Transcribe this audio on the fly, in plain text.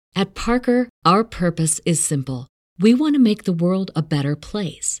At Parker, our purpose is simple. We want to make the world a better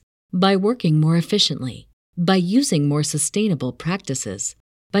place by working more efficiently, by using more sustainable practices,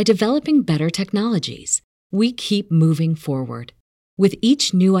 by developing better technologies. We keep moving forward. With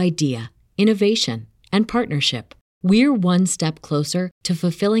each new idea, innovation, and partnership, we're one step closer to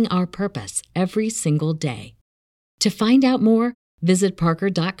fulfilling our purpose every single day. To find out more, visit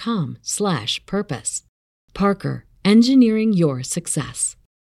parker.com/purpose. Parker, engineering your success.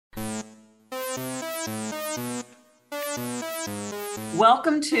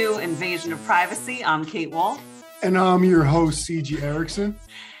 Welcome to Invasion of Privacy. I'm Kate Wolf. And I'm your host, C.G. Erickson.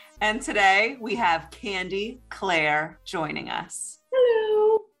 And today we have Candy Claire joining us.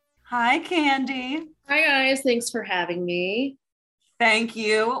 Hello. Hi, Candy. Hi, guys. Thanks for having me. Thank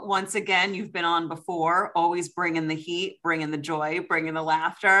you. Once again, you've been on before, always bringing the heat, bringing the joy, bringing the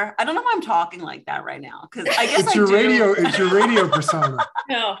laughter. I don't know why I'm talking like that right now, because I guess it's your radio persona.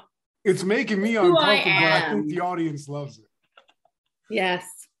 No. It's making me uncomfortable, but I think the audience loves it. Yes.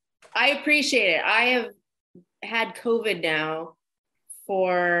 I appreciate it. I have had COVID now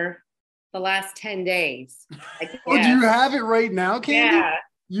for the last 10 days. Oh, do you have it right now, Candy? Yeah.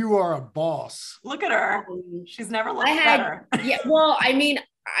 You are a boss. Look at her. She's never looked better. Yeah. Well, I mean,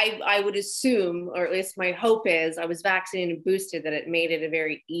 I would assume, or at least my hope is, I was vaccinated and boosted, that it made it a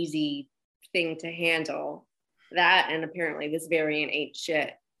very easy thing to handle. That, and apparently this variant ain't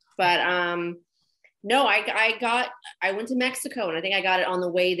shit. But no, I went to Mexico, and I think I got it on the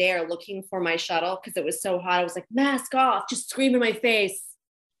way there looking for my shuttle because it was so hot. I was like, mask off, just scream in my face.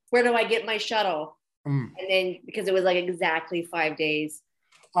 Where do I get my shuttle? And then because it was like exactly 5 days.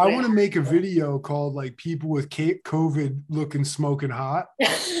 I want to make a video called like people with COVID looking smoking hot.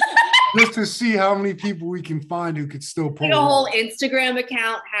 Just to see how many people we can find who could still pull like a whole Instagram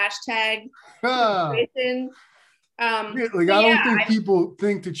account, hashtag. I don't think people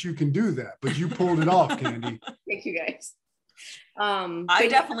think that you can do that, but you pulled it off, Candy. Thank you, guys. I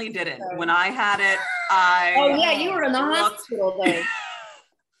definitely didn't. When I had it, you were in the hospital though.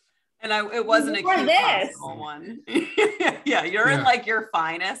 And it wasn't a cute hospital one. Yeah, you're in like your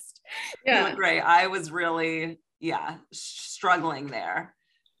finest. Yeah. You look great. I was really, struggling there.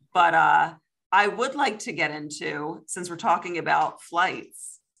 But I would like to get into, since we're talking about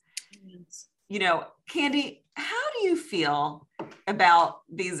flights, Candy, how do you feel about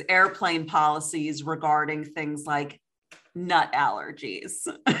these airplane policies regarding things like nut allergies?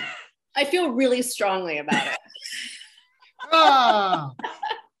 I feel really strongly about it.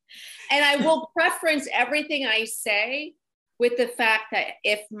 And I will preference everything I say with the fact that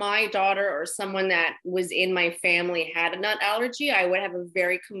if my daughter or someone that was in my family had a nut allergy, I would have a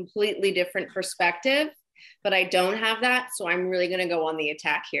very completely different perspective, but I don't have that. So I'm really going to go on the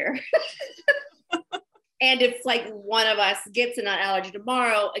attack here. And if like one of us gets a nut allergy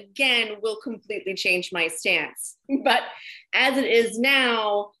tomorrow, again, will completely change my stance. But as it is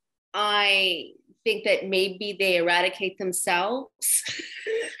now, I think that maybe they eradicate themselves.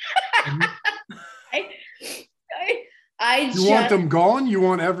 You want them gone? You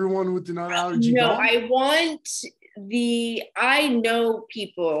want everyone with the nut allergy gone? I know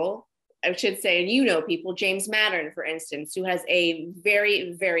people, I should say, and you know people, James Mattern, for instance, who has a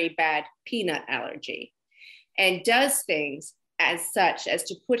very, very bad peanut allergy and does things as such as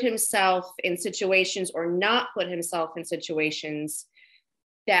to put himself in situations or not put himself in situations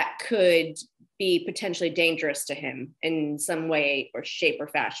that could be potentially dangerous to him in some way or shape or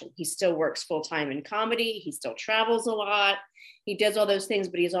fashion. He still works full-time in comedy. He still travels a lot. He does all those things,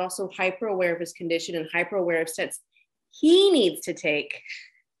 but he's also hyper aware of his condition and hyper aware of steps he needs to take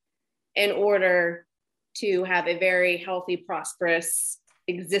in order to have a very healthy, prosperous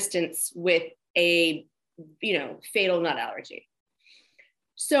existence with a, fatal nut allergy.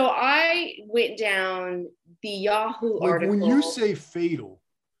 So I went down the Yahoo article. When you say fatal,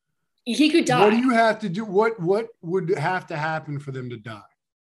 he could die. What do you have to do? What would have to happen for them to die?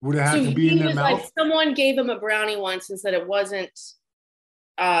 Would it have to be in their mouth? Like someone gave him a brownie once and said it wasn't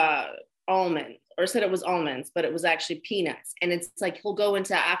almond, or said it was almonds, but it was actually peanuts. And it's like he'll go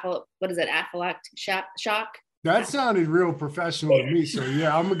into anaphylactic shock. That sounded real professional to me. So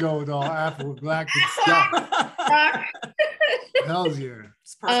yeah, I'm gonna go with all anaphylactic shock. Hell's yeah.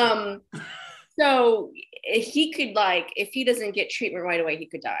 So he could if he doesn't get treatment right away, he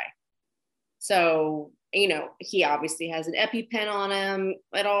could die. So, he obviously has an EpiPen on him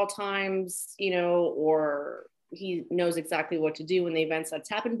at all times, or he knows exactly what to do when the events that's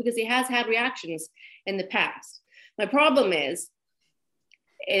happened because he has had reactions in the past. My problem is,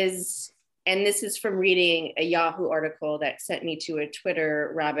 and this is from reading a Yahoo article that sent me to a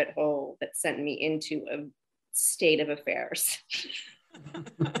Twitter rabbit hole that sent me into a state of affairs.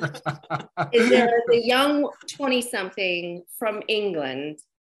 is there is a young 20-something from England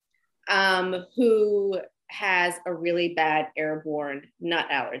who has a really bad airborne nut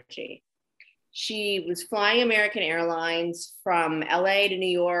allergy. She was flying American Airlines from LA to New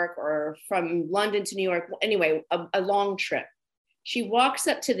York or from London to New York. Anyway, a long trip. She walks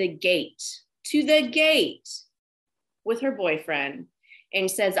up to the gate with her boyfriend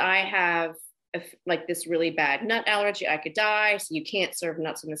and says, I have like this really bad nut allergy. I could die. So you can't serve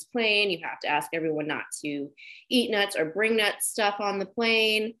nuts on this plane. You have to ask everyone not to eat nuts or bring nut stuff on the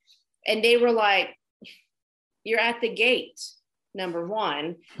plane. And they were like, you're at the gate. Number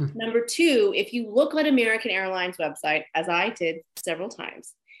one. Number two, if you look at American Airlines website, as I did several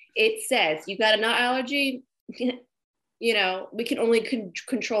times, it says you got a nut allergy, you know, we can only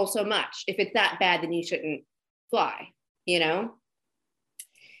control so much. If it's that bad, then you shouldn't fly, you know?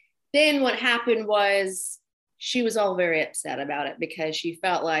 Then what happened was she was all very upset about it because she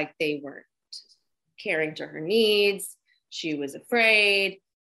felt like they weren't caring to her needs. She was afraid,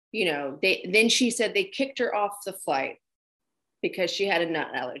 you know, then she said they kicked her off the flight because she had a nut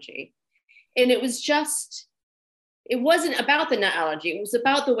allergy. And it wasn't about the nut allergy. It was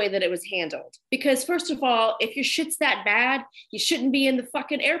about the way that it was handled. Because first of all, if your shit's that bad, you shouldn't be in the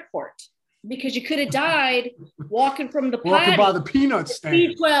fucking airport because you could have died walking from the walking by the peanut stand.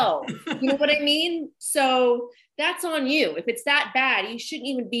 B12. You know what I mean? So that's on you. If it's that bad, you shouldn't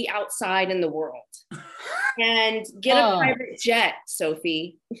even be outside in the world. And get a private jet,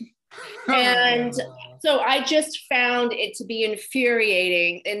 Sophie. And so I just found it to be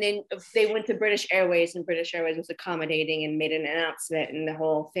infuriating. And then they went to British Airways, and British Airways was accommodating and made an announcement and the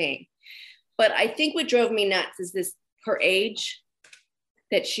whole thing. But I think what drove me nuts is her age,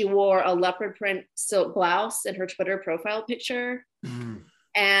 that she wore a leopard print silk blouse in her Twitter profile picture.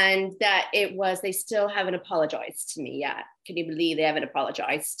 And that they still haven't apologized to me yet. Can you believe they haven't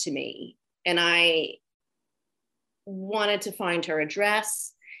apologized to me? And I wanted to find her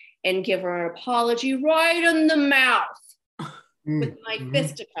address and give her an apology right in the mouth with my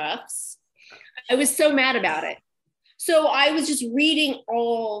fisticuffs. I was so mad about it. So I was just reading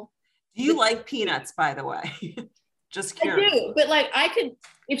all. Do you like peanuts, by the way? Just curious. I do, but like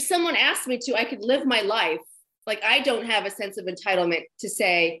if someone asked me to, I could live my life. Like I don't have a sense of entitlement to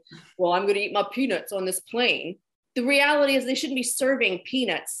say, well, I'm going to eat my peanuts on this plane. The reality is they shouldn't be serving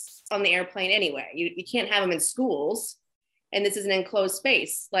peanuts on the airplane anyway. You can't have them in schools. And this is an enclosed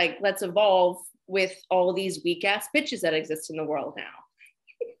space. Like, let's evolve with all these weak ass bitches that exist in the world now.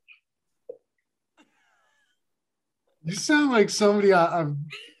 You sound like somebody I've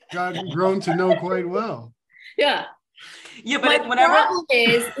grown to know quite well. Yeah. Yeah, but my problem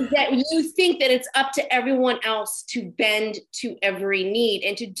is that you think that it's up to everyone else to bend to every need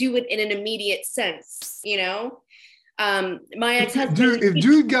and to do it in an immediate sense, you know? My ex-husband,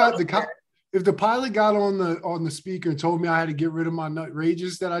 if the pilot got on the speaker and told me I had to get rid of my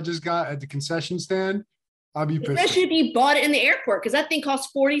Nutrageous that I just got at the concession stand, I'd be pissed. Especially if you bought it in the airport, because that thing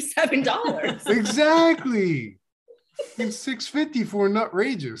costs $47. Exactly. It's $6.50 for a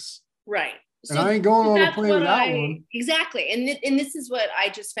Nutrageous. Right. And so I ain't going on a plane without one. Exactly. And this is what I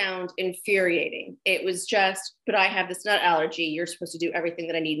just found infuriating. It was just, but I have this nut allergy. You're supposed to do everything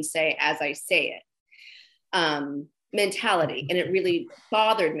that I need to say as I say it. Mentality. And it really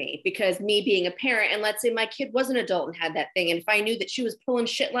bothered me because me being a parent, and let's say my kid was an adult and had that thing, and if I knew that she was pulling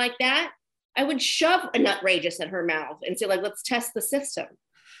shit like that, I would shove a Nutrageous in her mouth and say, like, let's test the system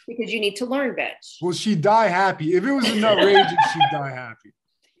because you need to learn, bitch. Well, she'd die happy. If it was a Nutrageous, she'd die happy.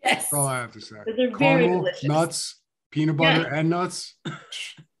 Yes. That's all I have to say. They're very delicious. Nuts, peanut butter, and nuts.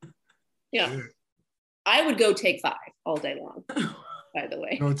 Yeah. I would go Take 5 all day long, by the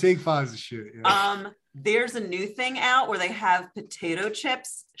way. No, Take 5's the shit. Yeah. There's a new thing out where they have potato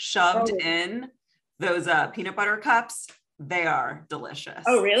chips shoved in those peanut butter cups. They are delicious.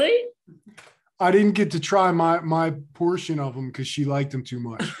 Oh, really? I didn't get to try my portion of them because she liked them too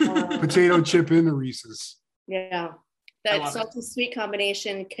much. Potato chip in the Reese's. Yeah. That salty sweet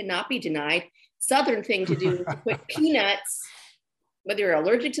combination cannot be denied. Southern thing to do is to put peanuts, whether you're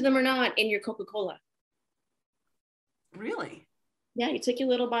allergic to them or not, in your Coca-Cola. Really? Yeah, you take your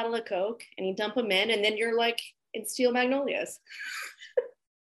little bottle of Coke and you dump them in, and then you're like in Steel Magnolias.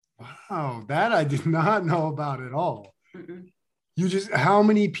 Wow, that I did not know about at all. How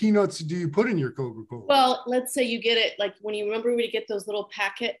many peanuts do you put in your Coca-Cola? Well, let's say you get it, like when you remember we get those little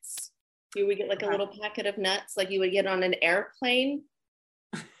packets, you would get like a little packet of nuts, like you would get on an airplane.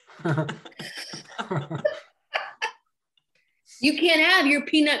 You can't have your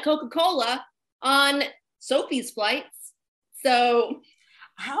peanut Coca-Cola on Sophie's flights. So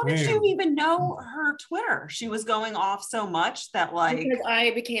How did you even know her Twitter? She was going off so much that because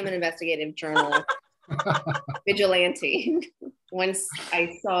I became an investigative journalist, vigilante, once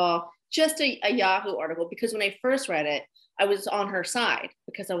I saw just a Yahoo article, because when I first read it, I was on her side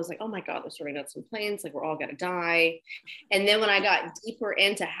because I was like, oh my God, they're sorting out some planes, like we're all gonna die. And then when I got deeper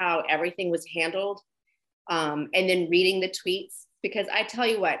into how everything was handled, and then reading the tweets, because I tell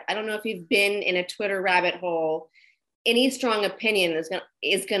you what, I don't know if you've been in a Twitter rabbit hole, any strong opinion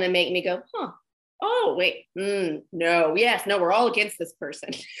is gonna make me go, oh wait, no, yes, no, we're all against this person.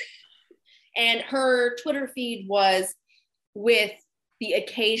 And her Twitter feed was with the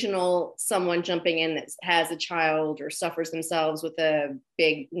occasional someone jumping in that has a child or suffers themselves with a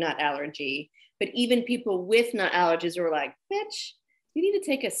big nut allergy. But even people with nut allergies were like, bitch, you need to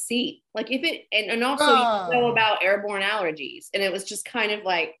take a seat. Like if it, and also you know about airborne allergies. And it was just kind of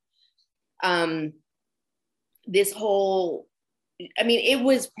like this whole, I mean, it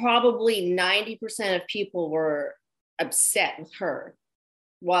was probably 90% of people were upset with her,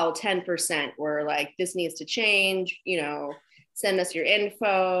 while 10% were like, this needs to change, you know, send us your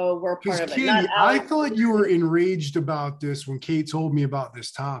info. We're part of it. I thought you were enraged about this when Kate told me about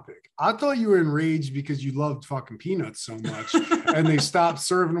this topic. I thought you were enraged because you loved fucking peanuts so much and they stopped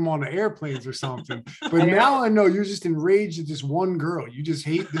serving them on the airplanes or something. But now I know you're just enraged at this one girl. You just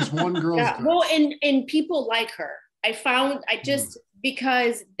hate this one girl's guts. Well, and people like her.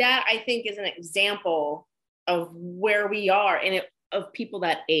 Because that I think is an example of where we are and of people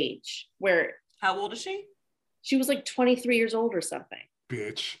that age. Where how old is she? She was like 23 years old or something.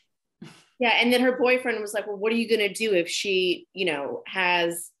 Bitch. Yeah. And then her boyfriend was like, well, what are you going to do if she, you know,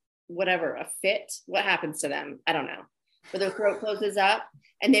 has whatever, a fit? What happens to them? I don't know. Or their throat closes up.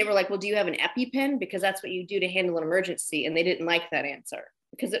 And they were like, well, do you have an EpiPen? Because that's what you do to handle an emergency. And they didn't like that answer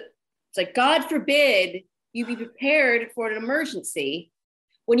because it's like, God forbid you be prepared for an emergency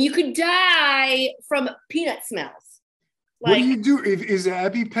when you could die from peanut smells. Like, what do you do? Is an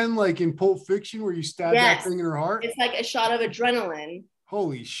EpiPen like in Pulp Fiction where you stab that thing in her heart? It's like a shot of adrenaline.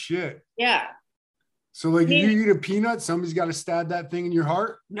 Holy shit. Yeah. So like if you eat a peanut, somebody's got to stab that thing in your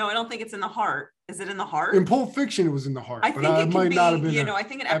heart? No, I don't think it's in the heart. Is it in the heart? In Pulp Fiction, it was in the heart. I think it might not have been. You know, I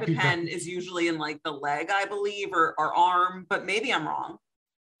think an EpiPen is usually in like the leg, I believe, or arm, but maybe I'm wrong.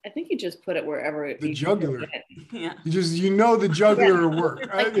 I think you just put it wherever the jugular. Yeah. You know the jugular will work.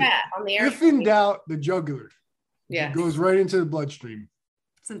 Like that on the air. If in doubt, the jugular. Yeah. It goes right into the bloodstream.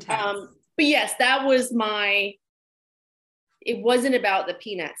 It's intense. But yes, that was it wasn't about the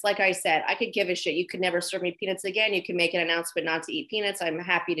peanuts. Like I said, I could give a shit. You could never serve me peanuts again. You can make an announcement not to eat peanuts. I'm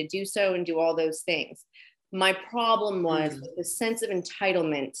happy to do so and do all those things. My problem was the sense of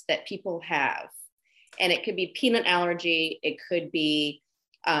entitlement that people have. And it could be peanut allergy. It could be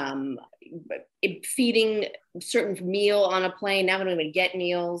feeding certain meal on a plane. Now I don't even get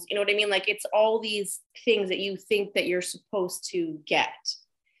meals. You know what I mean? Like it's all these things that you think that you're supposed to get.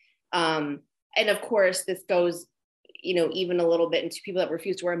 And of course, this goes, you know, even a little bit into people that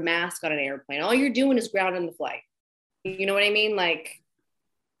refuse to wear a mask on an airplane. All you're doing is grounding the flight. You know what I mean? Like,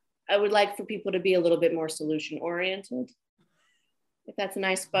 I would like for people to be a little bit more solution oriented. If that's a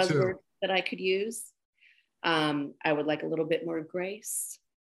nice buzzword that I could use. I would like a little bit more grace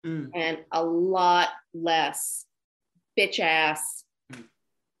and a lot less bitch ass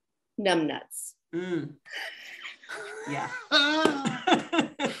numbnuts. Yeah.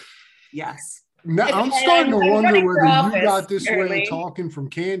 Yes. Now, I'm starting to wonder whether you got this way of talking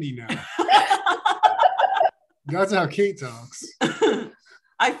from Candy now. That's how Kate talks.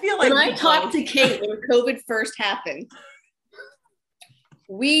 I feel like when I talked to Kate when COVID first happened,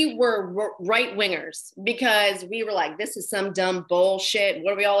 we were right wingers because we were like, this is some dumb bullshit.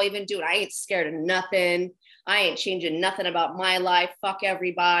 What are we all even doing? I ain't scared of nothing. I ain't changing nothing about my life. Fuck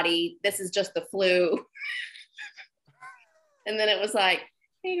everybody. This is just the flu. And then it was like,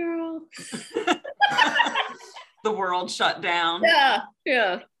 hey girl. The world shut down.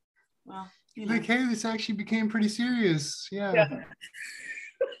 Yeah. Well, you know. Like, hey, this actually became pretty serious. Yeah.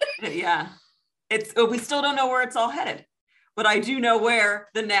 We still don't know where it's all headed, but I do know where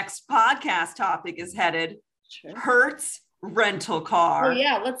the next podcast topic is headed. Sure. Hertz rental car. Oh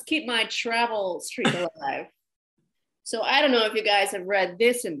yeah, let's keep my travel streak alive. So I don't know if you guys have read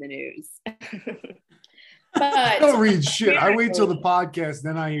this in the news. But I don't read shit. I wait till the podcast,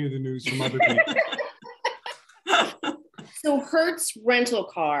 then I hear the news from other people. So Hertz rental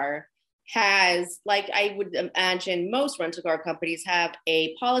car has, like I would imagine most rental car companies have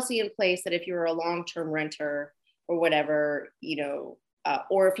a policy in place that if you're a long-term renter or whatever, you know,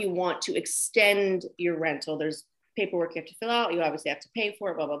 or if you want to extend your rental, there's paperwork you have to fill out. You obviously have to pay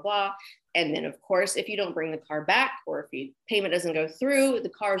for it, blah, blah, blah. And then, of course, if you don't bring the car back or if payment doesn't go through, the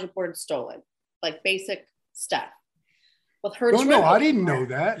car is reported stolen, like basic stuff. With Hertz no, I didn't know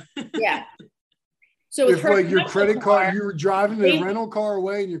that. Yeah. So if like your credit card, you were driving the rental car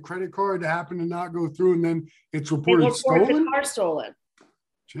away and your credit card happened to not go through and then it's reported stolen? The car stolen.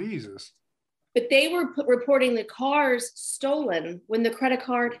 Jesus. But they were reporting the cars stolen when the credit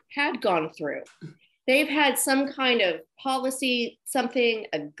card had gone through. They've had some kind of policy, something,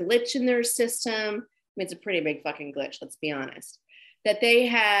 a glitch in their system. I mean, it's a pretty big fucking glitch, let's be honest. That they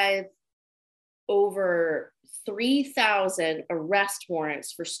had over 3,000 arrest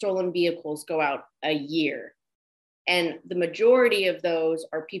warrants for stolen vehicles go out a year. And the majority of those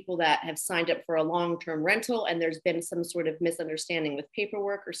are people that have signed up for a long-term rental and there's been some sort of misunderstanding with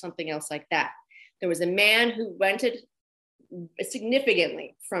paperwork or something else like that. There was a man who rented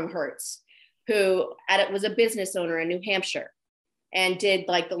significantly from Hertz, who was a business owner in New Hampshire and did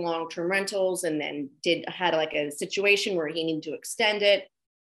like the long-term rentals and then had like a situation where he needed to extend it.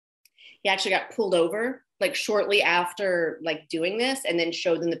 He actually got pulled over like shortly after like doing this and then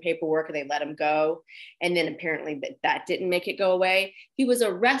showed them the paperwork and they let him go. And then apparently that didn't make it go away. He was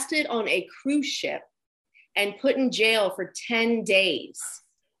arrested on a cruise ship and put in jail for 10 days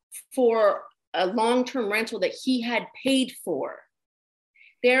for a long-term rental that he had paid for.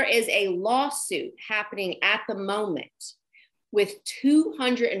 There is a lawsuit happening at the moment with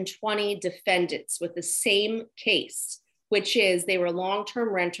 220 defendants with the same case, which is they were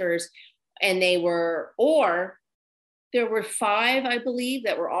long-term renters and there were 5, I believe,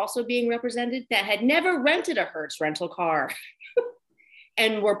 that were also being represented that had never rented a Hertz rental car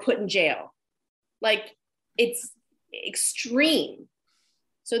and were put in jail. Like, it's extreme.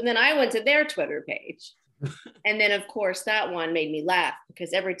 So then I went to their Twitter page. And then, of course, that one made me laugh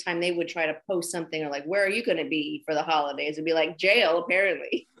because every time they would try to post something or like, where are you going to be for the holidays? It'd be like, jail,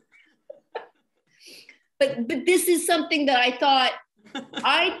 apparently. But this is something that I thought,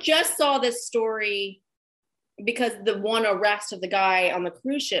 I just saw this story because the one arrest of the guy on the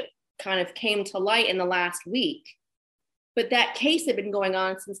cruise ship kind of came to light in the last week. But that case had been going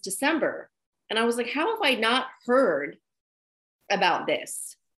on since December. And I was like, how have I not heard about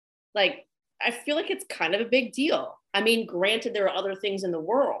this? Like, I feel like it's kind of a big deal. I mean, granted, there are other things in the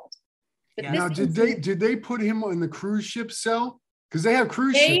world. But now, did they put him on the cruise ship cell? Because they have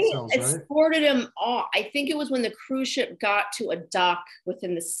cruise ship cells, right? They escorted him off. I think it was when the cruise ship got to a dock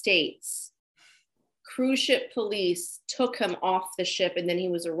within the States. Cruise ship police took him off the ship and then he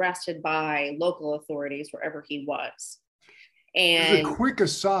was arrested by local authorities wherever he was. And as a quick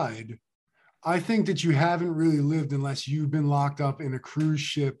aside, I think that you haven't really lived unless you've been locked up in a cruise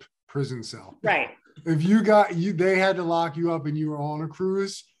ship prison cell. Right. If they had to lock you up and you were on a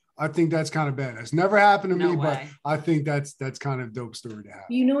cruise, I think that's kind of bad. It's never happened to me, but I think that's kind of a dope story to have.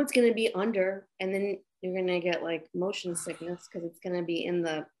 You know it's going to be under, and then you're going to get like motion sickness because it's going to be in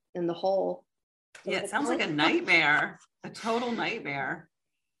the hole. Yeah, it sounds like a nightmare, a total nightmare.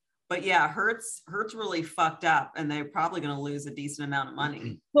 But yeah, Hertz really fucked up, and they're probably going to lose a decent amount of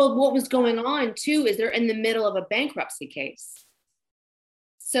money. Well, what was going on too is they're in the middle of a bankruptcy case.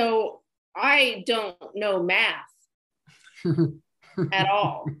 So I don't know math. At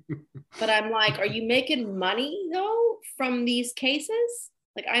all. But I'm like, are you making money though from these cases?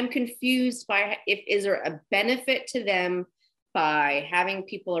 Like, I'm confused by is there a benefit to them by having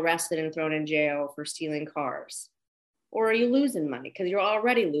people arrested and thrown in jail for stealing cars? Or are you losing money? Because you're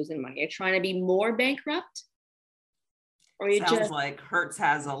already losing money. You're trying to be more bankrupt? Or you Sounds like Hertz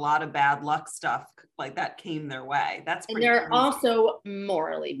has a lot of bad luck stuff like that came their way. And they're crazy. Also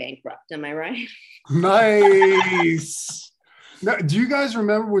morally bankrupt. Am I right? Nice. Now, do you guys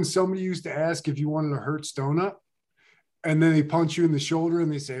remember when somebody used to ask if you wanted a Hertz donut? And then they punch you in the shoulder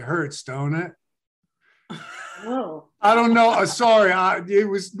and they say, Hertz donut? Oh. I don't know. Sorry. It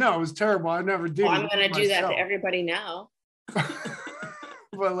was terrible. I never did. Well, I'm going to do that to everybody now.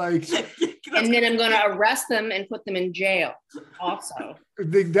 But like. And then I'm going to arrest them and put them in jail also.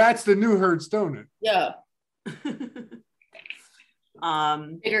 That's the new Hertz donut. Yeah.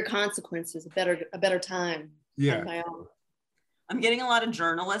 Bigger consequences, a better time. Yeah. I'm getting a lot of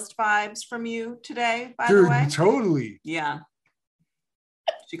journalist vibes from you today, by the way. Totally. Yeah.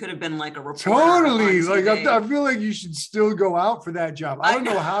 She could have been like a reporter. Totally. Like, I feel like you should still go out for that job. I don't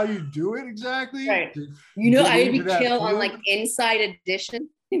know how you do it exactly. Right. I'd be chill on like Inside Edition.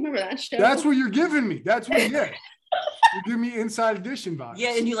 Remember that show? That's what you're giving me. That's what you get. You give me Inside Edition vibes.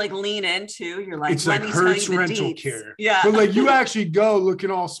 Yeah, and you like lean into. You're like, it's like Hertz rental care. Yeah, but like you actually go looking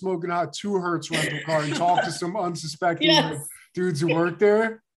all smoking hot to Hertz rental car and talk to some unsuspecting dudes who work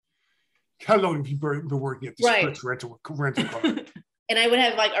there. How long have you been working at this Hertz rental car? And I would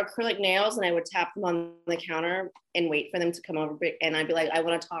have like acrylic nails and I would tap them on the counter and wait for them to come over. And I'd be like, I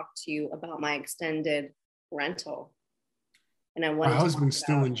want to talk to you about my extended rental. And I want my husband's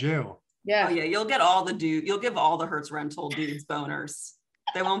still in jail. Yeah. Oh yeah. You'll give all the Hertz rental dudes boners.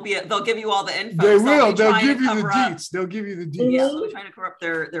 They won't be, they'll give you all the info. They will. They'll give you the deets. They'll give you the deets. Yeah, they're trying to cover up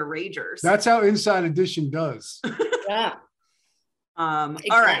their ragers. That's how Inside Edition does. Yeah.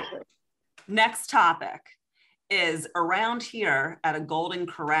 Exactly. All right. Next topic is around here at a Golden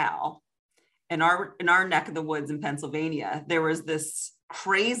Corral in our neck of the woods in Pennsylvania. There was this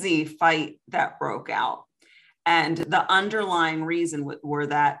crazy fight that broke out. And the underlying reason were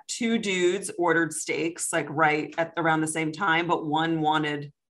that two dudes ordered steaks like right at around the same time, but one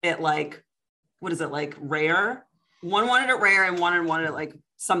wanted it like, what is it, like rare? One wanted it rare and one wanted it like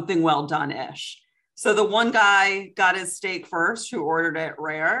something well done-ish. So the one guy got his steak first who ordered it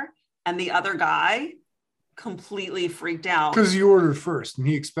rare, and the other guy completely freaked out. Because he ordered first and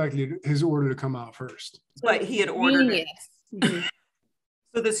he expected his order to come out first. But he had ordered it.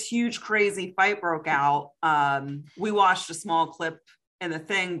 So this huge, crazy fight broke out. We watched a small clip in the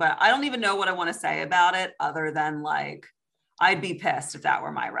thing, but I don't even know what I want to say about it other than like, I'd be pissed if that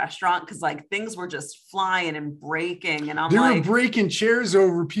were my restaurant because like things were just flying and breaking. And they were breaking chairs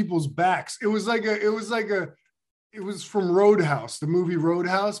over people's backs. It was from Roadhouse, the movie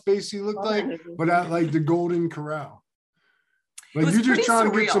Roadhouse basically looked like, but at like the Golden Corral. Like you're just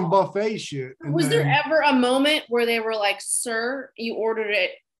trying to get some buffet shit. Was there ever a moment where they were like, sir, he ordered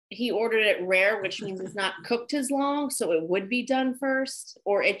it rare, which means it's not cooked as long, so it would be done first?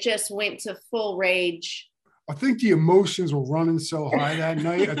 Or it just went to full rage? I think the emotions were running so high that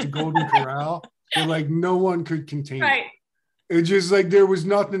night at the Golden Corral that like no one could contain it. It just like there was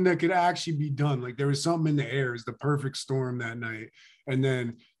nothing that could actually be done. Like there was something in the air. It was the perfect storm that night. And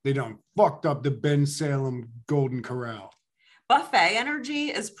then they done fucked up the Ben Salem Golden Corral. Buffet energy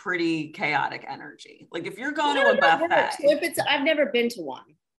is pretty chaotic energy. Like if you're going to a buffet. So I've never been to one.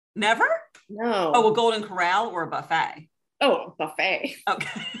 Never? No. Oh, a Golden Corral or a buffet? Oh, a buffet.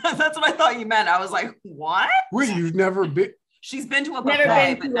 Okay. That's what I thought you meant. I was like, what? Wait, you've never been? She's been to a buffet,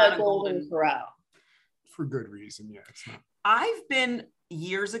 never been but to not a Golden Corral. For good reason, yeah. It's not. I've been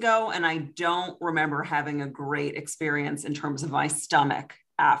years ago and I don't remember having a great experience in terms of my stomach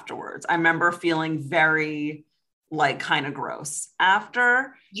afterwards. I remember feeling very like kind of gross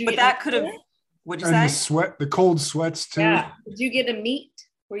after, but that could have, what'd you say? The cold sweats too. Yeah. Did you get a meat?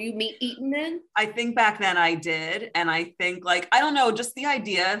 Were you meat eating then? I think back then I did. And I think like, I don't know, just the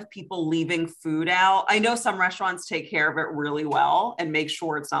idea of people leaving food out. I know some restaurants take care of it really well and make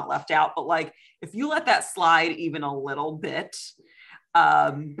sure it's not left out. But like, if you let that slide even a little bit,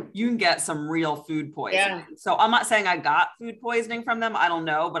 you can get some real food poisoning. Yeah. So I'm not saying I got food poisoning from them. I don't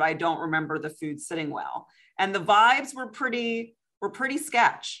know, but I don't remember the food sitting well. And the vibes were pretty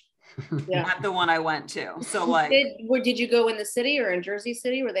sketch. Yeah. At the one I went to. So like, did you go in the city or in Jersey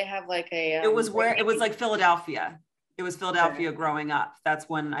City where they have like a? It was like Philadelphia. It was Philadelphia growing up. That's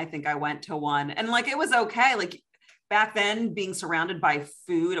when I think I went to one, and like it was okay. Like back then, being surrounded by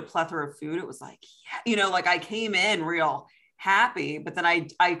food, a plethora of food, it was like like I came in real happy, but then I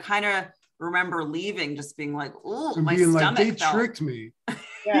kind of remember leaving, just being like, oh, my stomach. Like, they tricked me.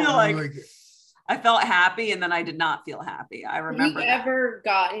 Yeah, like I felt happy and then I did not feel happy. I remember. Have you ever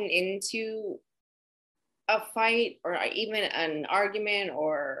gotten into a fight or even an argument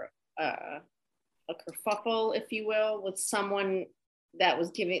or a kerfuffle, if you will, with someone that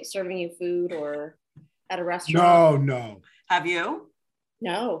was serving you food or at a restaurant? No. Have you?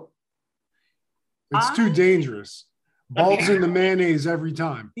 No. It's too dangerous. Balls in the mayonnaise every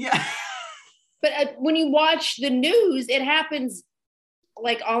time. Yeah. But when you watch the news, it happens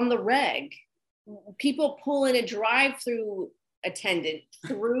like on the reg. People pulling a drive-through attendant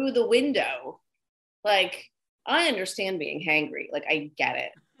through the window. Like, I understand being hangry. Like, I get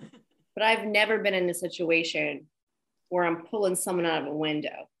it. But I've never been in a situation where I'm pulling someone out of a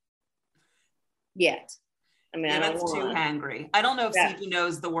window yet. I mean, that's too hangry. I don't know if CG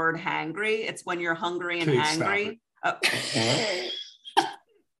knows the word hangry. It's when you're hungry and hangry. Oh.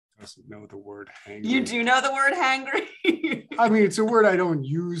 Doesn't know the word hangry. You do know the word hangry? I mean, it's a word I don't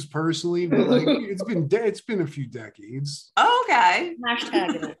use personally, but like it's been a few decades. Oh, okay.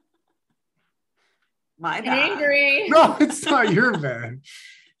 Hashtag it. My bad. Hangry. No, it's not your bad.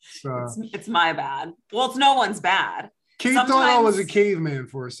 It's my bad. Well, it's no one's bad. Kate thought I was a caveman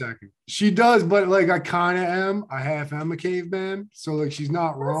for a second. She does, but like I kind of am. I half am a caveman, so like she's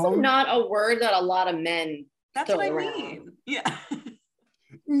not wrong. Also not a word that a lot of men. That's what I mean. Yeah.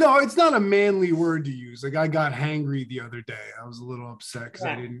 No, it's not a manly word to use. Like I got hangry the other day. I was a little upset because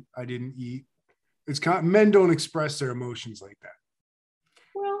I didn't eat. It's men don't express their emotions like that.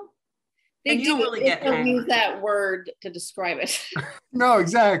 They and you don't really get don't use that word to describe it. No,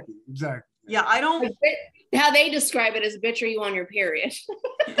 exactly. Yeah, I don't. How they describe it is, bitch, are you on your period?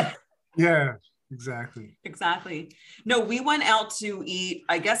 Yeah, exactly. No, we went out to eat,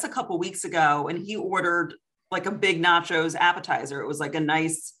 I guess, a couple weeks ago, and he ordered like a big nachos appetizer. It was like a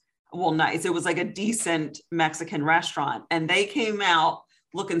nice. It was like a decent Mexican restaurant, and they came out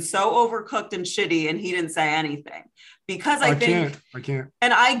looking so overcooked and shitty, and he didn't say anything because I can't.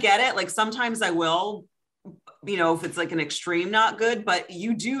 And I get it. Like sometimes I will, if it's like an extreme not good, but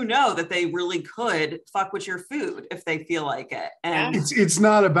you do know that they really could fuck with your food if they feel like it. And it's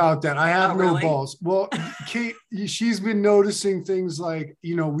not about that. I have no balls. Well, Kate, she's been noticing things like,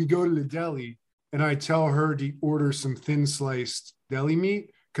 we go to the deli and I tell her to order some thin sliced deli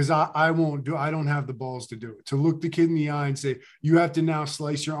meat. Because I don't have the balls to do it. To look the kid in the eye and say, you have to now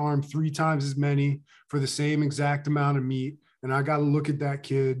slice your arm 3 times as many for the same exact amount of meat. And I got to look at that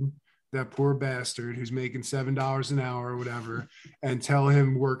kid, that poor bastard who's making $7 an hour or whatever, and tell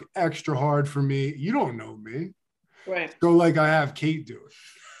him work extra hard for me. You don't know me. Right. So like I have Kate do it.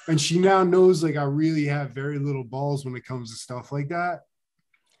 And she now knows like I really have very little balls when it comes to stuff like that.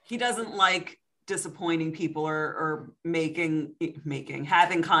 He doesn't like disappointing people or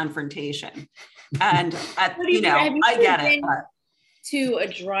having confrontation, and I get it. To a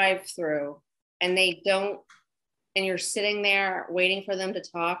drive-through and they don't, and you're sitting there waiting for them to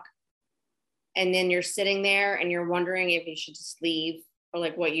talk, and then you're sitting there and you're wondering if you should just leave or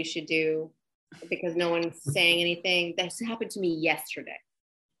like what you should do because no one's saying anything. That's happened to me yesterday.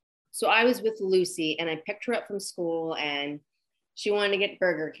 So I was with Lucy and I picked her up from school and she wanted to get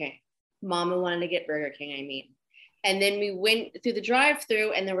Burger King. Mama wanted to get Burger King, I mean. And then we went through the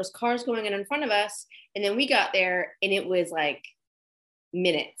drive-through and there was cars going in front of us. And then we got there and it was like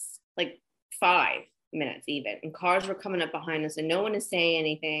minutes, like 5 minutes even. And cars were coming up behind us and no one is saying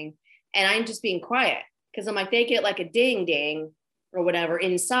anything. And I'm just being quiet because I'm like, they get like a ding ding or whatever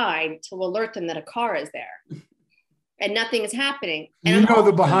inside to alert them that a car is there. And nothing is happening. And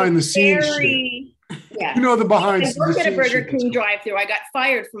the behind the scenes shit. Yeah. The behind the scenes. I worked at a Burger King drive-thru. I got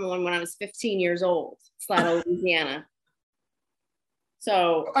fired from one when I was 15 years old, Slaughter, Louisiana.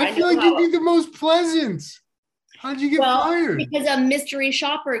 So I feel like you'd be the most pleasant. How'd you get fired? Because a mystery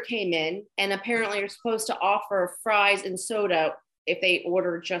shopper came in, and apparently you're supposed to offer fries and soda if they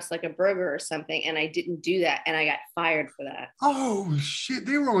order just like a burger or something, and I didn't do that, and I got fired for that. Oh shit!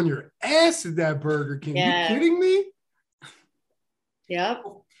 They were on your ass at that Burger King. Yeah. You kidding me? Yep.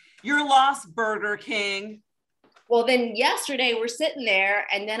 Your lost, Burger King. Well, then yesterday we're sitting there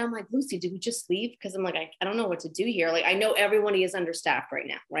and then I'm like, Lucy, did we just leave? Because I'm like, I don't know what to do here. Like, I know everybody is understaffed right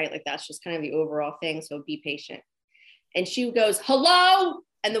now, right? Like, that's just kind of the overall thing. So be patient. And she goes, hello.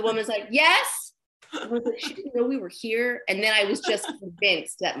 And the woman's like, yes. I was like, she didn't know we were here. And then I was just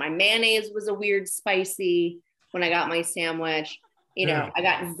convinced that my mayonnaise was a weird spicy when I got my sandwich. I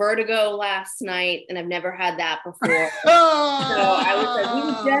got vertigo last night and I've never had that before. So I was like, we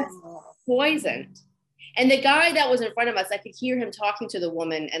were just poisoned. And the guy that was in front of us, I could hear him talking to the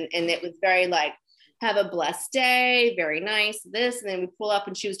woman and it was very like, have a blessed day, very nice, this. And then we pull up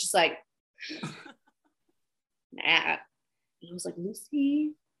and she was just like, nah. And I was like,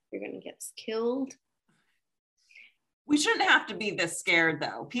 Lucy, you're going to get us killed. We shouldn't have to be this scared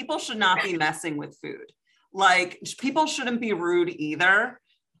though. People should not be messing with food. Like, people shouldn't be rude either,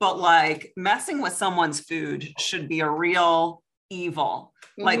 but like messing with someone's food should be a real evil.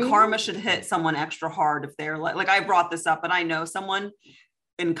 Mm-hmm. Like, karma should hit someone extra hard if they're like I brought this up, but I know someone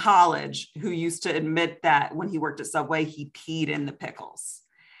in college who used to admit that when he worked at Subway, he peed in the pickles.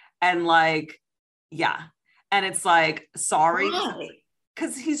 And like, yeah. And it's like, sorry.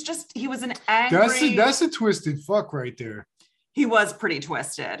 Because he was an angry. That's a twisted fuck right there. He was pretty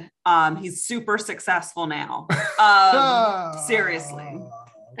twisted. He's super successful now. Seriously.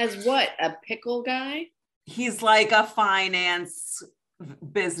 As what? A pickle guy? He's like a finance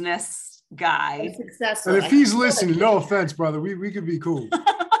business guy. Successful. And if he's listening, no offense, brother, we could be cool.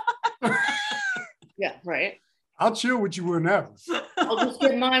 Yeah, right. I'll chill with you whenever. I'll just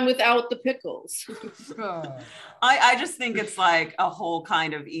get mine without the pickles. I just think it's like a whole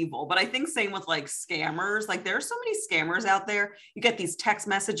kind of evil. But I think same with like scammers. Like, there are so many scammers out there. You get these text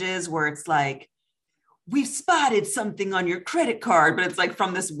messages where it's like, we've spotted something on your credit card, but it's like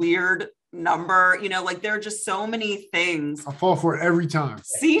from this weird number, like there are just so many things. I fall for it every time.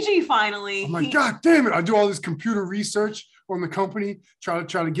 CG finally. I'm like, God damn it. I do all this computer research on the company, try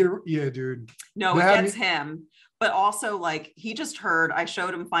to get it. Yeah, dude. No, it gets him. but also like he just heard, I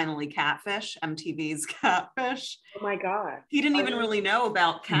showed him finally Catfish, MTV's Catfish. Oh my God. He didn't even really know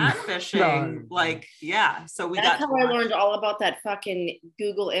about catfishing. Like, yeah. So that's how I learned all about that fucking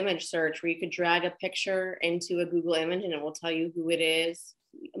Google image search where you could drag a picture into a Google image and it will tell you who it is.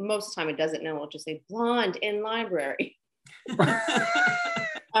 Most of the time it doesn't know. It'll just say blonde in library.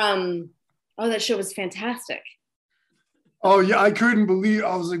 Oh, that show was fantastic. Oh yeah, I couldn't believe.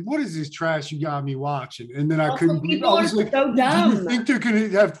 I was like, "What is this trash you got me watching?" And then I couldn't believe. I was like, so dumb. "Do you think they're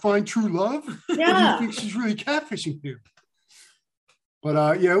gonna find true love? Yeah. Or do you think she's really catfishing him?"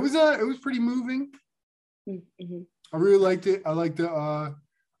 But yeah, it was pretty moving. Mm-hmm. I really liked it. I like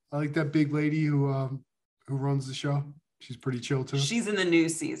that big lady who runs the show. She's pretty chill too. She's in the new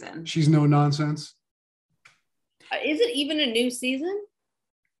season. She's no nonsense. Is it even a new season?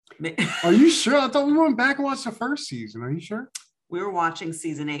 Are you sure? I thought we went back and watched the first season. Are you sure? We were watching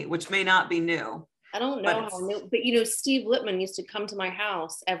season 8, which may not be new. I don't know how new, but Steve Lippman used to come to my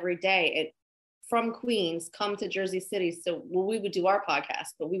house every day from Queens, come to Jersey City. So we would do our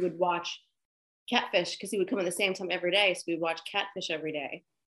podcast, but we would watch Catfish because he would come at the same time every day. So we'd watch Catfish every day.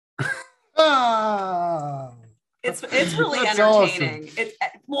 It's really entertaining.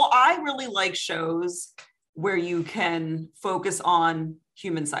 Awesome. I really like shows where you can focus on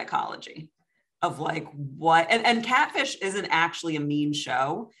human psychology of like what, and Catfish isn't actually a mean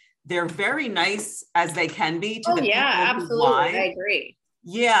show. They're very nice as they can be to the people absolutely. I agree.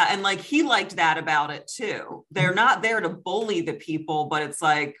 Yeah. And like, he liked that about it too. They're not there to bully the people, but it's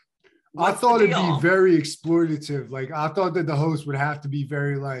like, I thought it'd be very exploitative. Like, I thought that the host would have to be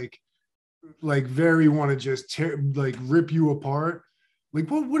very like very want to just rip you apart. Like,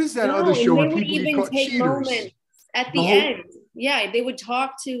 what is that other show where people get caught cheaters? Moments at the end. Yeah, they would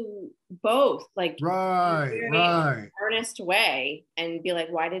talk to both, like right, earnest way, and be like,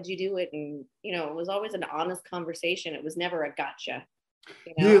 "Why did you do it?" And it was always an honest conversation. It was never a gotcha.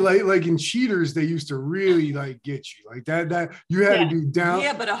 Yeah, like in Cheaters, they used to really like get you like that. You had to do down.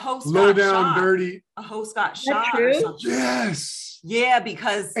 Yeah, but a host low got down shot. Dirty. A host got shot. Or something. Yes. Yeah,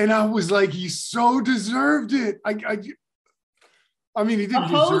 because I was like, he so deserved it. I mean, he didn't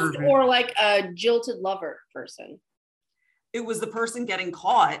deserve it. Or like a jilted lover person. It was the person getting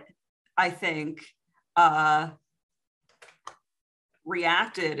caught, I think,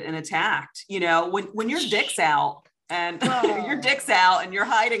 reacted and attacked. When your dick's out and your dick's out and you're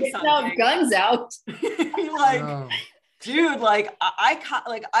hiding something. Out, guns out. You're like, dude, like I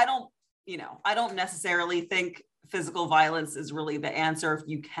don't necessarily think physical violence is really the answer if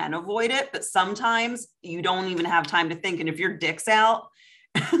you can avoid it, but sometimes you don't even have time to think. And if your dick's out,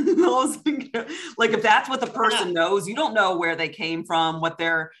 like if that's what the person knows, you don't know where they came from, what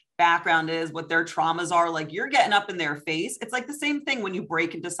their background is, what their traumas are. Like, you're getting up in their face. It's like the same thing when you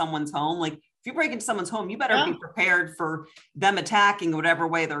break into someone's home. Like, if you break into someone's home, you better be prepared for them attacking whatever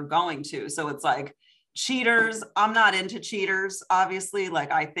way they're going to. So it's like Cheaters. I'm not into Cheaters, obviously.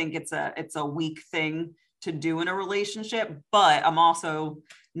 Like, I think it's a weak thing to do in a relationship, but I'm also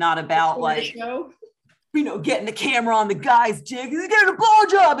not about like, getting the camera on the guy's dick and getting a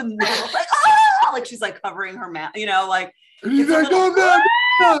blowjob and like, like she's like covering her mouth, like he's like,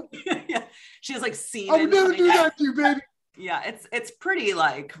 yeah, she's like semen. I would never do that to you, baby. Yeah, it's pretty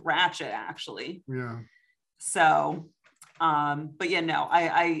like ratchet actually. Yeah. So, but yeah, no,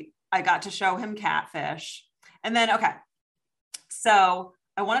 I got to show him Catfish, and then so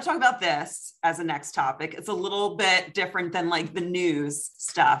I want to talk about this as a next topic. It's a little bit different than like the news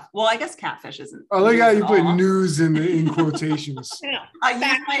stuff. Well, I guess Catfish isn't. I like how you put news in quotations. I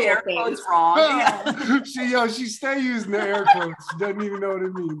used my air quotes wrong. Yeah. She stay using the air quotes. She doesn't even know what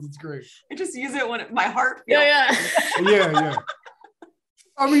it means. It's great. I just use it when my heart feels. Yeah.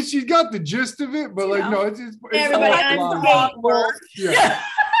 I mean, she's got the gist of it, but like, no, it's everybody on yeah.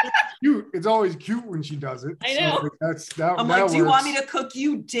 Cute. It's always cute when she does it. I know. So I'm like, do you want me to cook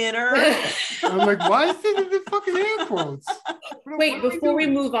you dinner? I'm like, why is it in the fucking air quotes? Wait, before we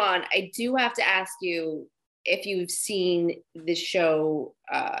move on, I do have to ask you if you've seen the show,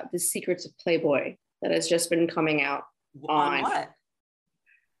 The Secrets of Playboy, that has just been coming out on what?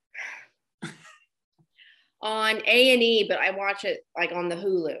 On A&E, but I watch it like on the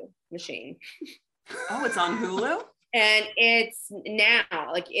Hulu machine. Oh, it's on Hulu? And it's now,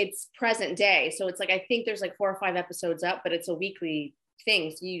 like, it's present day. So it's like, I think there's like 4 or 5 episodes up, but it's a weekly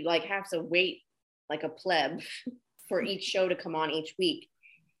thing. So you like have to wait like a pleb for each show to come on each week.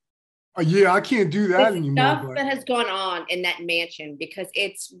 Yeah, I can't do that anymore. Stuff that has gone on in that mansion, because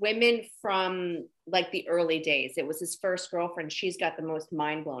it's women from like the early days. It was his first girlfriend. She's got the most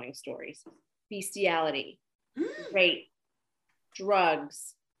mind-blowing stories. Bestiality, rape,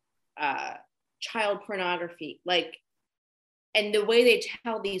 drugs, child pornography. Like, and the way they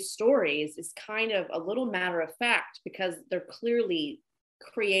tell these stories is kind of a little matter of fact, because they're clearly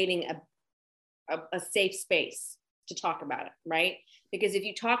creating a safe space to talk about it, right? Because if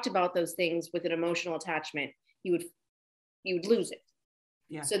you talked about those things with an emotional attachment, you would lose it.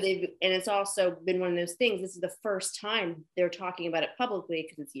 Yeah. So and it's also been one of those things. This is the first time they're talking about it publicly,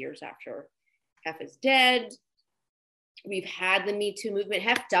 because it's years after Hef is dead. We've had the Me Too movement.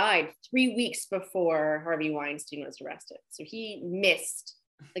 Hef died 3 weeks before Harvey Weinstein was arrested. So he missed,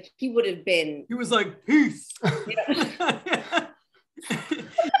 like, he would have been. He was like, peace. Yeah.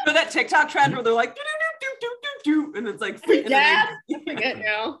 So that TikTok trend where they're like, and it's like, I forget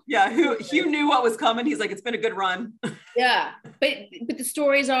now. Yeah, Hugh knew what was coming. He's like, it's been a good run. Yeah, but the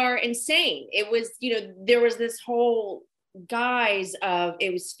stories are insane. It was, there was this whole guise of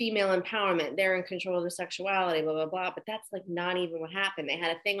it was female empowerment. They're in control of their sexuality, blah, blah, blah. But that's like not even what happened. They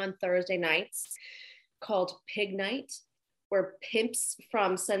had a thing on Thursday nights called Pig Night, where pimps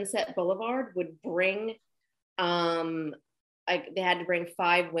from Sunset Boulevard would bring, like, they had to bring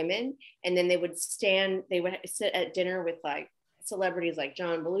 5 women, and then they would sit at dinner with like celebrities like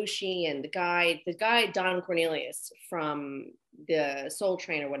John Belushi, and the guy Don Cornelius from the Soul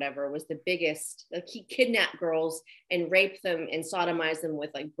Train or whatever was the biggest. Like, he kidnapped girls and raped them and sodomized them with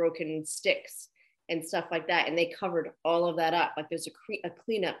like broken sticks and stuff like that, and they covered all of that up. Like, there's a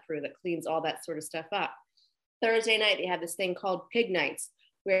cleanup crew that cleans all that sort of stuff up. Thursday night they have this thing called Pig Nights,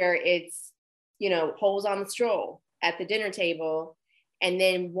 where it's, holes on the stroll at the dinner table, and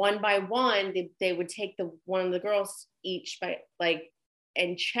then one by one they would take one of the girls each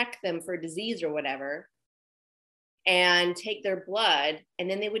and check them for disease or whatever, and take their blood, and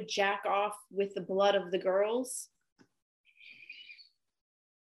then they would jack off with the blood of the girls.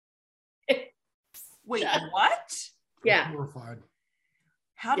 Wait, what? Yeah. I'm horrified.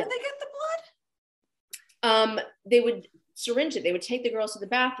 How did they get the blood? They would syringe it. They would take the girls to the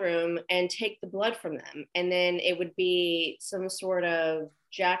bathroom and take the blood from them, and then it would be some sort of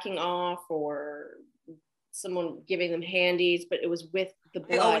jacking off or someone giving them handies, but it was with the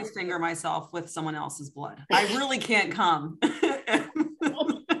blood. I always finger myself with someone else's blood. I really can't come.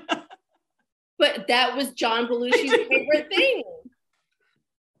 But that was John Belushi's favorite thing.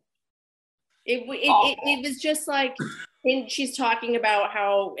 It was just like, and she's talking about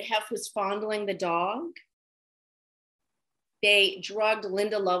how Hef was fondling the dog. They drugged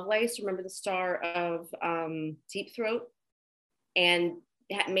Linda Lovelace, remember the star of Deep Throat, and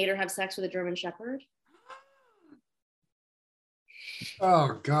made her have sex with a German Shepherd.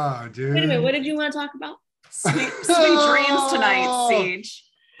 Oh God, dude. Wait a minute, what did you want to talk about? Sweet dreams tonight, Siege.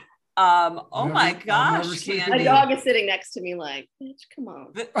 My gosh, Candy. My dog is sitting next to me like, bitch, come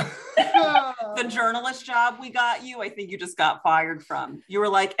on. The journalist job we got you, I think you just got fired from. You were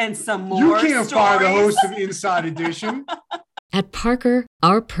like, and some more. You can't fire the host of Inside Edition. At Parker,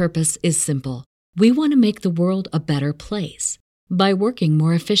 our purpose is simple. We want to make the world a better place by working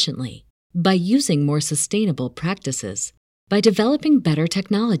more efficiently, by using more sustainable practices, by developing better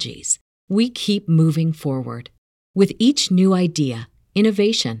technologies. We keep moving forward. With each new idea,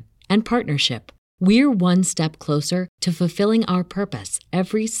 innovation, and partnership, we're one step closer to fulfilling our purpose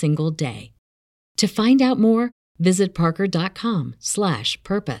every single day. To find out more, visit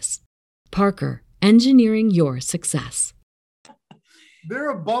parker.com/purpose. Parker, engineering your success.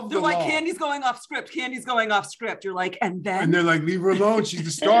 They're above the law. They're like, law. Candy's going off script. Candy's going off script. You're like, and they're like, leave her alone. She's the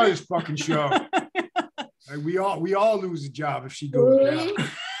star of this fucking show. Like, we all lose a job if she goes down.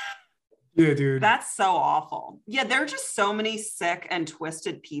 Yeah, dude. That's so awful. Yeah, there are just so many sick and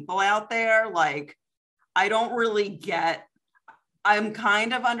twisted people out there. Like, I don't really get, I'm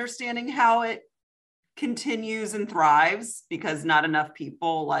kind of understanding how it continues and thrives because not enough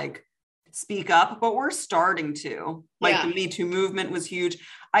people like speak up, but we're starting to. Like, the Me Too movement was huge.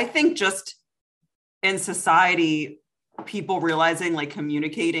 I think just in society, people realizing like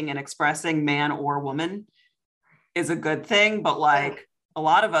communicating and expressing, man or woman, is a good thing, but like a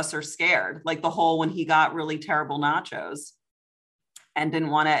lot of us are scared. Like the whole, when he got really terrible nachos and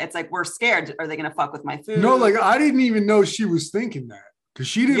didn't want to, it's like, we're scared. Are they going to fuck with my food? No, like I didn't even know she was thinking that because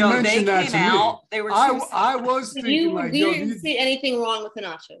she didn't mention that to me. They were. I was thinking you didn't see anything wrong with the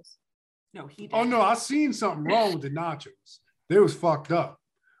nachos. No, he didn't. Oh no, I seen something wrong with the nachos. They was fucked up.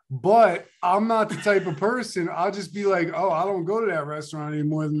 But I'm not the type of person. I'll just be like, oh, I don't go to that restaurant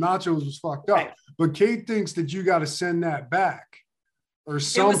anymore. The nachos was fucked up. Right. But Kate thinks that you got to send that back or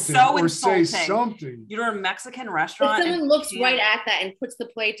something, or say something. You know, a Mexican restaurant. If someone looks right at that and puts the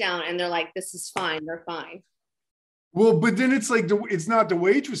plate down and they're like, this is fine, they're fine. Well, but then it's like it's not the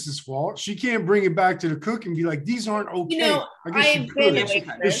waitress's fault. She can't bring it back to the cook and be like, "These aren't okay." You know, I guess she could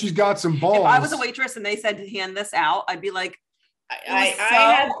if she's got some balls. If I was a waitress and they said to hand this out, I'd be like,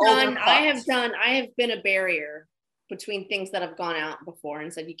 I have been a barrier between things that have gone out before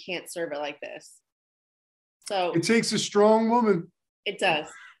and said you can't serve it like this. So it takes a strong woman. It does.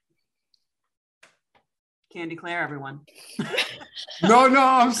 Candy Claire, everyone. No,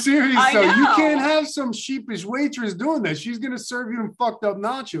 I'm serious though. You can't have some sheepish waitress doing that. She's gonna serve you them fucked up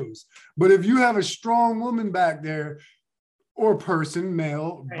nachos. But if you have a strong woman back there, or person,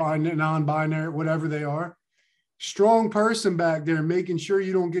 male, non-binary, whatever they are, strong person back there making sure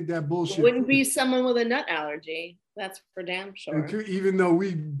you don't get that bullshit. It wouldn't be someone with a nut allergy. That's for damn sure. Even though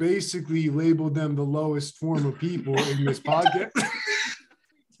we basically labeled them the lowest form of people in this podcast.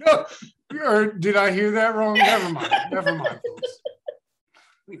 Or did I hear that wrong? Never mind, folks.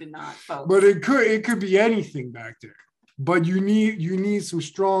 We did not, folks. But it could be anything back there. But you need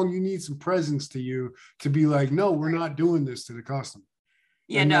some presence to you to be like, no, we're not doing this to the customer.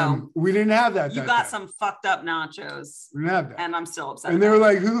 Yeah, no. We didn't have that. You got some fucked up nachos. We didn't have that. And I'm still upset. And they were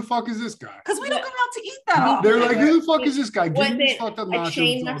like, who the fuck is this guy? Because we don't go out to eat that often. They're like, who the fuck is this guy? Give me fucked up nachos. A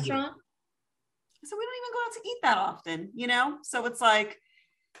chain restaurant? So we don't even go out to eat that often, you know? So it's like,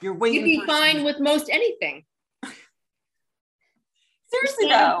 you're waiting. You'd be fine with most anything. Seriously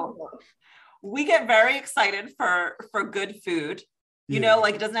though, we get very excited for good food. You know,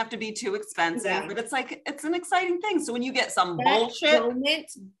 like it doesn't have to be too expensive, but it's like it's an exciting thing. So when you get some bullshit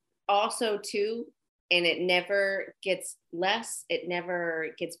moment also too, and it never gets less, it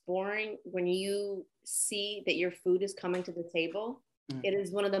never gets boring. When you see that your food is coming to the table, it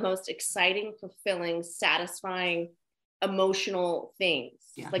is one of the most exciting, fulfilling, satisfying, emotional things.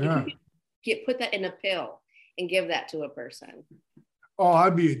 Like if you put that in a pill and give that to a person. Oh,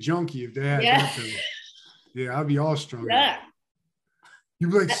 I'd be a junkie if they had that pill. Yeah, I'd be all strung. Yeah.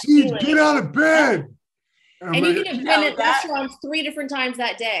 You'd be like, Siege, get out of bed. And you could have been at restaurants 3 different times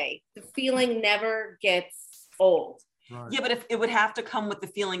that day. The feeling never gets old. Right. Yeah, but if it would have to come with the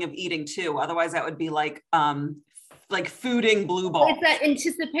feeling of eating too. Otherwise, that would be like fooding blue ball. It's that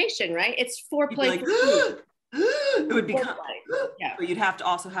anticipation, right? It's foreplay for food. It would become, but you'd have to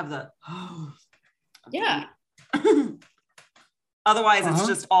also have the otherwise it's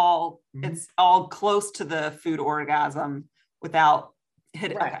just it's all close to the food orgasm without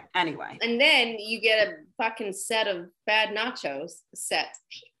hitting. Okay, anyway, and then you get a fucking set of bad nachos.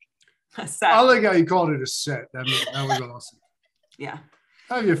 I like how you called it a set. That was awesome. Yeah,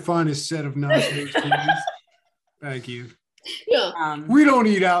 have your finest set of nachos, please. Thank you. Yeah. We don't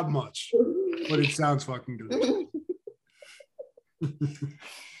eat out much, but it sounds fucking good.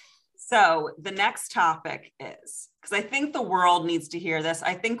 So the next topic is, because I think the world needs to hear this.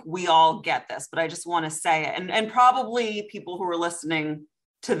 I think we all get this, but I just want to say it. And probably people who are listening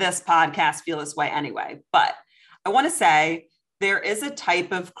to this podcast feel this way anyway. But I want to say there is a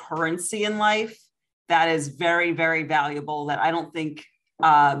type of currency in life that is very, very valuable that I don't think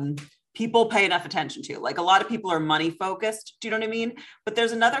people pay enough attention to. Like a lot of people are money focused. Do you know what I mean? But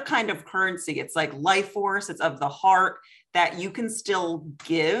there's another kind of currency. It's like life force. It's of the heart that you can still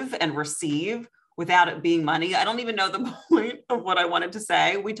give and receive without it being money. I don't even know the point of what I wanted to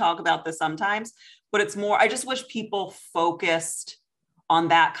say. We talk about this sometimes, but it's more, I just wish people focused on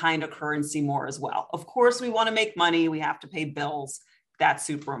that kind of currency more as well. Of course, we want to make money. We have to pay bills. That's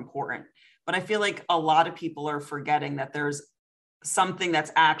super important. But I feel like a lot of people are forgetting that there's something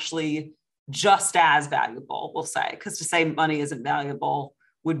that's actually just as valuable, we'll say, because to say money isn't valuable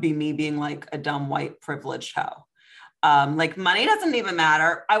would be me being like a dumb white privileged hoe. Like money doesn't even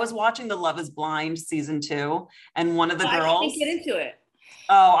matter. I was watching the Love is Blind season 2, and one of the girls, I didn't get into it.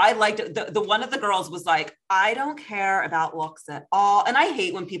 Oh, I liked it. The one of the girls was like, I don't care about looks at all. And I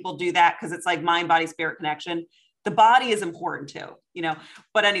hate when people do that because it's like mind, body, spirit connection. The body is important too, you know?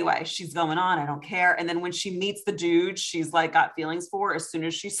 But anyway, she's going on, I don't care. And then when she meets the dude, she's like got feelings for, as soon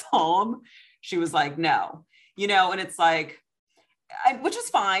as she saw him, she was like, no, you know? And it's like, which is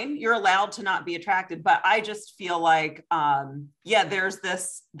fine. You're allowed to not be attracted, but I just feel like, there's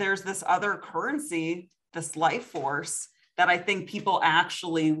this other currency, this life force that I think people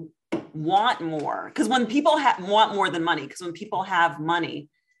actually want more. Because when people want more than money, because when people have money,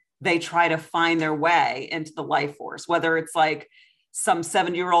 they try to find their way into the life force, whether it's like some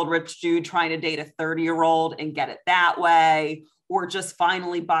 70-year-old rich dude trying to date a 30-year-old and get it that way, or just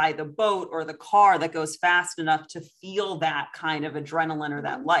finally buy the boat or the car that goes fast enough to feel that kind of adrenaline or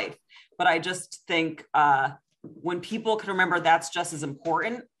that life. But I just think when people can remember that's just as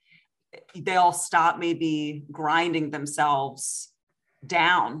important, they'll stop maybe grinding themselves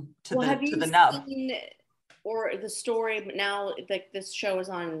down to the nub. or the story now, like this show is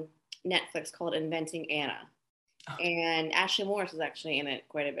on Netflix called Inventing Anna. And Ashley Morris is actually in it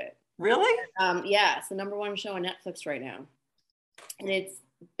quite a bit. Really? Yeah, it's the #1 show on Netflix right now. And it's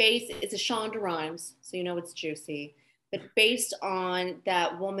a Shonda Rhimes, so you know it's juicy, but based on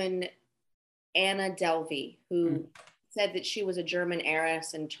that woman, Anna Delvey, who said that she was a German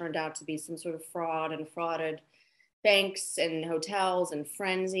heiress and turned out to be some sort of fraud and frauded banks and hotels and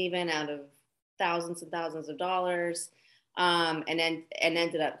friends even out of thousands and thousands of dollars. And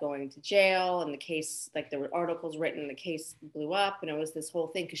ended up going to jail. And the case, like there were articles written, the case blew up, and it was this whole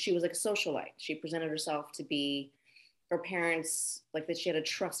thing because she was like a socialite. She presented herself to be, her parents, like that she had a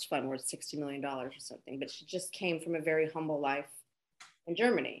trust fund worth $60 million or something, but she just came from a very humble life in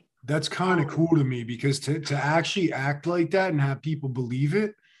Germany. That's kind of cool to me, because to actually act like that and have people believe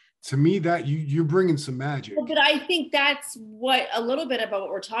it, to me, that you're bringing some magic. Well, but I think that's what a little bit about what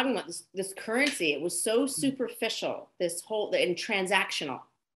we're talking about, this currency. It was so superficial, this whole, and transactional.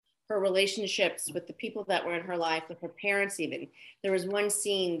 Her relationships with the people that were in her life, with her parents even. There was one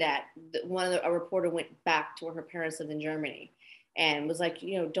scene that a reporter went back to where her parents lived in Germany and was like,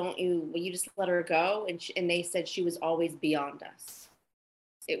 you know, will you just let her go? And they said she was always beyond us.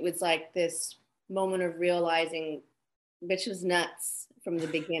 It was like this moment of realizing bitch was nuts from the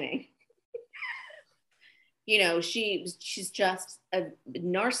beginning. You know, she's just a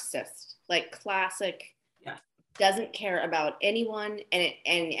narcissist, like classic, doesn't care about anyone,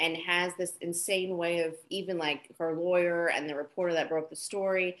 and has this insane way of, even like her lawyer and the reporter that broke the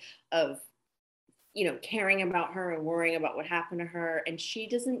story, of, you know, caring about her and worrying about what happened to her, and she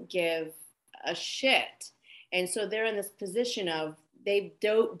doesn't give a shit. And so they're in this position of, they've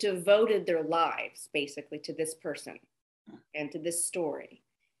devoted their lives basically to this person and to this story.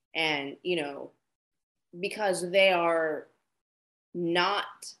 And, you know, because they are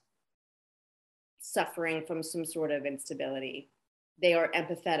not suffering from some sort of instability, they are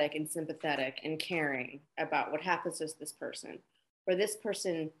empathetic and sympathetic and caring about what happens to this person. Or this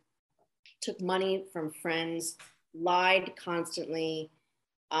person took money from friends, lied constantly,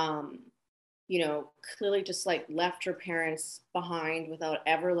 you know, clearly just like left her parents behind without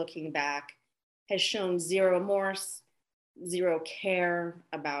ever looking back, has shown zero remorse, zero care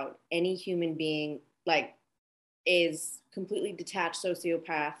about any human being, like is completely detached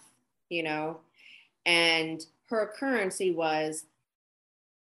sociopath, you know. And her currency was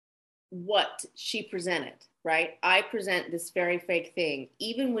what she presented, right? I present this very fake thing,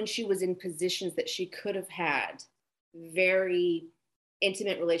 even when she was in positions that she could have had very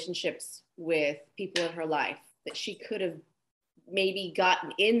intimate relationships with people in her life, that she could have maybe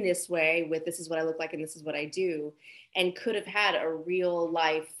gotten in this way with, this is what I look like and this is what I do, and could have had a real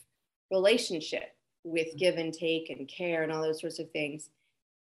life relationship with give and take and care and all those sorts of things.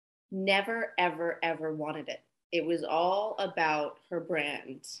 Never, ever, ever wanted it. It was all about her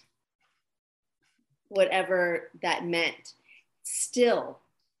brand, whatever that meant. Still,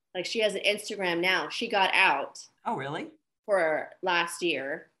 like, she has an Instagram now. She got out. Oh, really? For last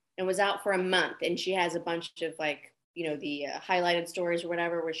year, and was out for a month. And she has a bunch of, like, you know, the highlighted stories or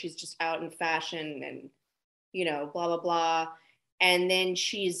whatever, where she's just out in fashion and, you know, blah, blah, blah. And then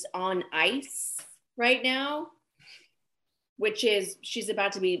she's on ice right now, which is, she's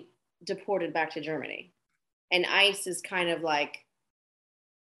about to be deported back to Germany. And ICE is kind of like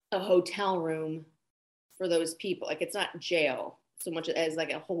a hotel room for those people. Like, it's not jail so much as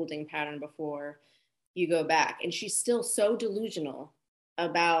like a holding pattern before you go back. And she's still so delusional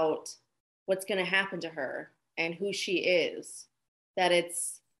about what's going to happen to her and who she is, that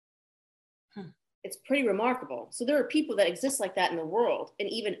it's pretty remarkable. So there are people that exist like that in the world, and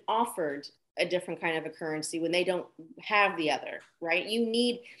even offered a different kind of a currency when they don't have the other, right? You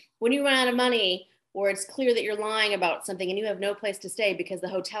need, when you run out of money, or it's clear that you're lying about something and you have no place to stay because the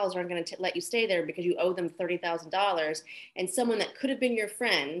hotels aren't going to let you stay there because you owe them $30,000, and someone that could have been your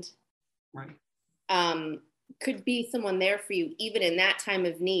friend, right, could be someone there for you even in that time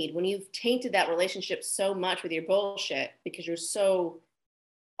of need, when you've tainted that relationship so much with your bullshit because you're so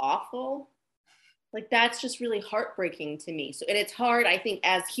awful. Like, that's just really heartbreaking to me. So, and it's hard, I think,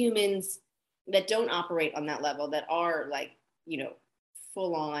 as humans that don't operate on that level, that are like, you know,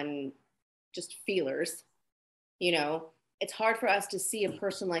 full on just feelers, you know, it's hard for us to see a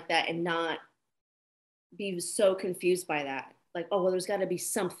person like that and not be so confused by that. Like, oh, well, there's got to be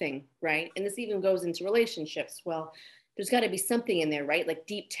something, right? And this even goes into relationships. Well, there's got to be something in there, right? Like,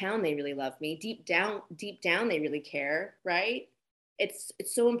 deep down, they really love me. Deep down, they really care, right? It's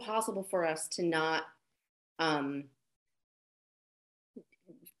so impossible for us to not,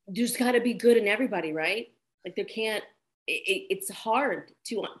 there's got to be good in everybody, right? Like, there can't, it's hard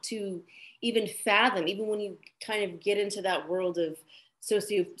to even fathom, even when you kind of get into that world of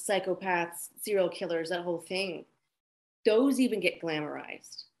psychopaths, serial killers, that whole thing, those even get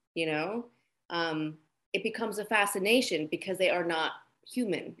glamorized, you know? It becomes a fascination because they are not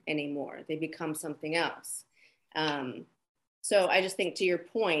human anymore. They become something else. So I just think, to your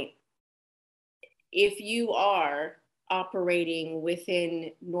point, if you are operating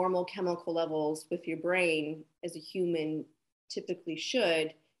within normal chemical levels with your brain as a human typically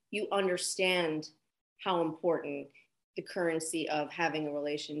should, you understand how important the currency of having a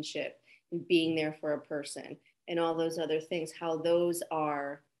relationship and being there for a person and all those other things, how those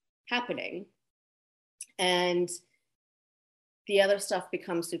are happening. And the other stuff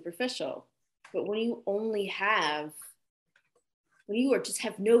becomes superficial. But when you just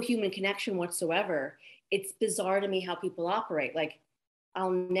have no human connection whatsoever, it's bizarre to me how people operate. Like,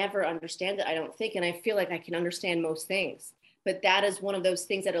 I'll never understand it, I don't think. And I feel like I can understand most things. But that is one of those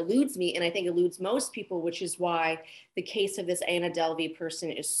things that eludes me, and I think eludes most people, which is why the case of this Anna Delvey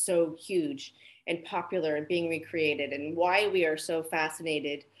person is so huge and popular and being recreated, and why we are so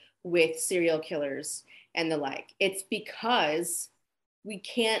fascinated with serial killers and the like. It's because we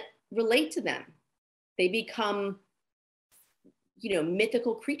can't relate to them. They become,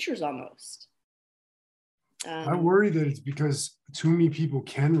 mythical creatures almost. I worry that it's because too many people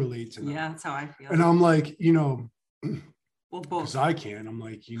can relate to them. Yeah, that's how I feel. And I'm like, well, both. Because I can. I'm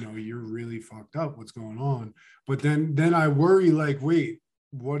like, you're really fucked up. What's going on? But then I worry, like, wait,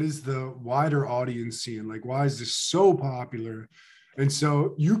 what is the wider audience seeing? Like, why is this so popular? And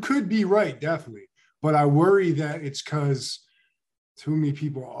so you could be right, definitely. But I worry that it's because too many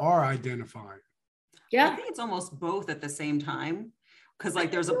people are identifying. Yeah. I think it's almost both at the same time. Because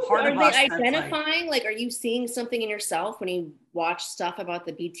like there's a part of us that's identifying, like, are you seeing something in yourself when you watch stuff about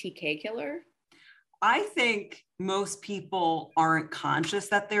the BTK killer? I think most people aren't conscious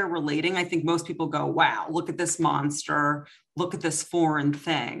that they're relating. I think most people go, wow, look at this monster, look at this foreign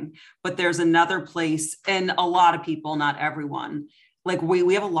thing. But there's another place, and a lot of people, not everyone, like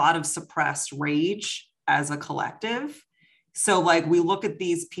we have a lot of suppressed rage as a collective. So like we look at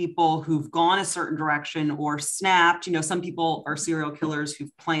these people who've gone a certain direction or snapped, some people are serial killers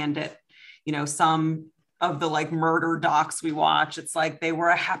who've planned it, some of the like murder docs we watch, it's like they were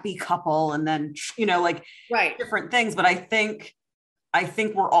a happy couple and then, right, different things. But I think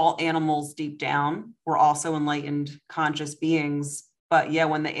we're all animals deep down. We're also enlightened, conscious beings. But yeah,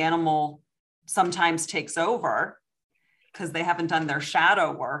 when the animal sometimes takes over because they haven't done their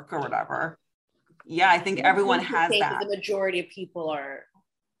shadow work or whatever. Yeah, I think everyone has that. The majority of people are,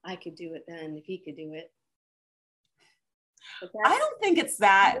 I could do it then if he could do it. I don't think it's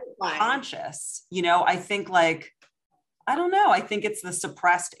that conscious. I think I don't know. I think it's the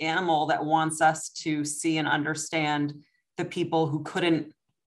suppressed animal that wants us to see and understand the people who couldn't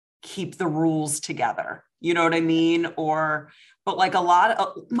keep the rules together. You know what I mean? But like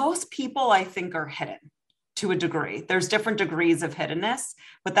most people I think are hidden. To a degree. There's different degrees of hiddenness,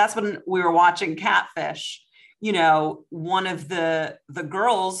 but that's when we were watching Catfish, one of the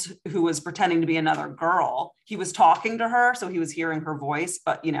girls who was pretending to be another girl, he was talking to her. So he was hearing her voice,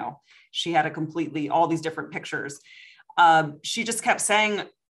 but she had all these different pictures. She just kept saying,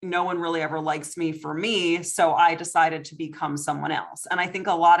 no one really ever likes me for me. So I decided to become someone else. And I think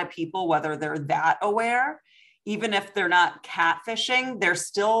a lot of people, whether they're that aware, even if they're not catfishing, they're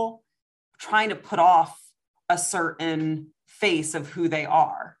still trying to put off a certain face of who they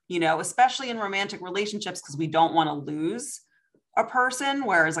are, especially in romantic relationships, because we don't want to lose a person.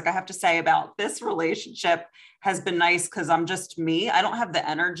 Whereas like I have to say about this relationship has been nice because I'm just me. I don't have the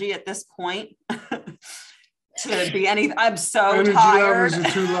energy at this point to be anything. I'm so energy tired. Levels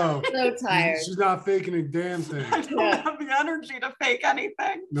are too low. So tired. She's not faking a damn thing. I don't have the energy to fake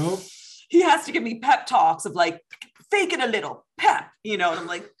anything. Nope. He has to give me pep talks of like, fake it a little, pep, and I'm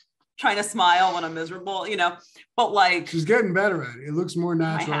like, trying to smile when I'm miserable, but like she's getting better at it. It looks more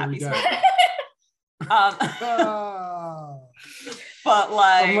natural every day. But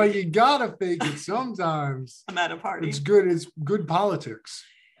like I'm like, you gotta fake it sometimes. I'm at a party. It's good. It's good politics.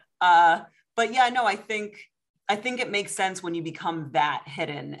 But yeah, no, I think it makes sense when you become that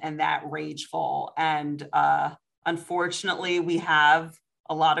hidden and that rageful. And unfortunately, we have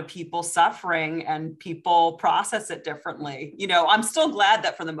a lot of people suffering and people process it differently. I'm still glad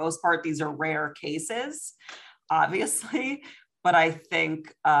that for the most part, these are rare cases, obviously, but I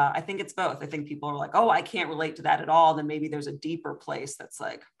think it's both. I think people are like, oh, I can't relate to that at all. Then maybe there's a deeper place that's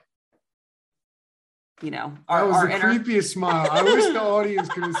like, that was the creepiest smile. I wish the audience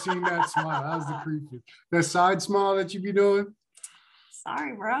could have seen that smile. That was the creepiest. That side smile that you be doing.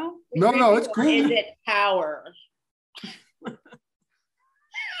 Sorry, bro. No, it's cool. Is it power?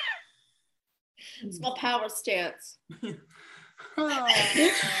 It's my power stance.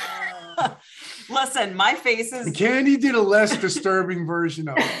 Listen, my face is. Candy did a less disturbing version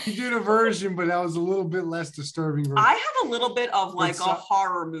of it. He did a version, but that was a little bit less disturbing version. I have a little bit of like a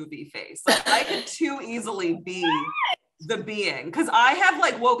horror movie face. Like I could too easily be the being, because I have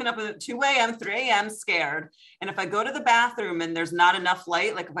like woken up at 2 a.m., 3 a.m. scared. And if I go to the bathroom and there's not enough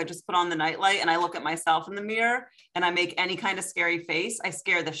light, like if I just put on the nightlight and I look at myself in the mirror and I make any kind of scary face, I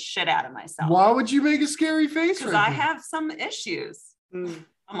scare the shit out of myself. Why would you make a scary face? Because I have some issues. I'm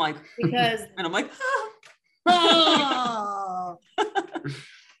like, because, and I'm like, the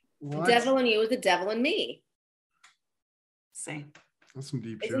devil in you is the devil in me. See, that's some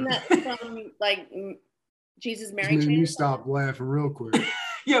deep shit. Isn't that from like Jesus Mary Chain? You stop laughing real quick.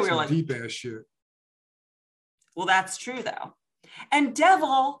 Yeah, we were like deep ass shit. Well, that's true though. And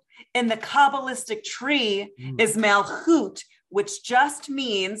devil in the Kabbalistic tree is Malchut, which just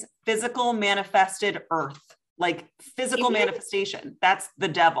means physical manifested earth, like physical manifestation. That's the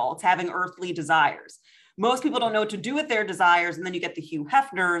devil. It's having earthly desires. Most people don't know what to do with their desires. And then you get the Hugh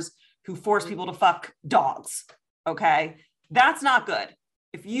Hefners who force people to fuck dogs. Okay. That's not good.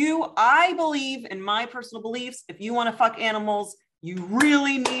 I believe in my personal beliefs, if you want to fuck animals, you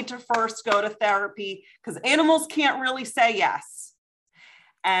really need to first go to therapy because animals can't really say yes.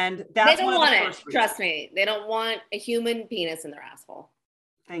 And that's they don't want it. Trust me. They don't want a human penis in their asshole.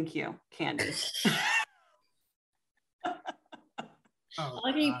 Thank you, Candy. I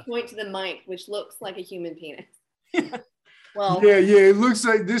like you point to the mic, which looks like a human penis. Well, yeah, it looks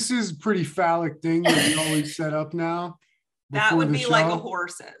like this is pretty phallic thing that we always set up now. That would be like a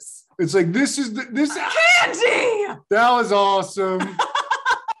horse's. It's like this Candy. That was awesome.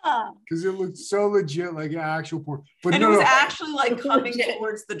 Because it looked so legit, like an actual porn. But and it was actually like coming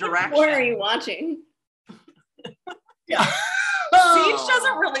towards the direction. What are you watching? Yeah. Siege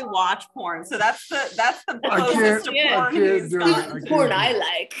doesn't really watch porn, so that's the closest to porn he's gotten. Porn I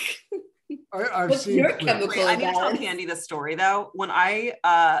like. I've seen your chemical. I need to tell Candy the story though. When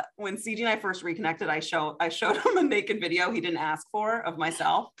CG and I first reconnected, I showed him a naked video he didn't ask for of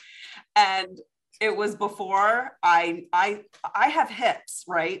myself, and it was before I have hips,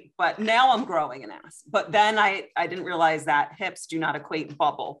 right? But now I'm growing an ass. But then I didn't realize that hips do not equate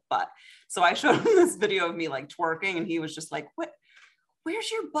bubble butt. So I showed him this video of me like twerking, and he was just like, "What?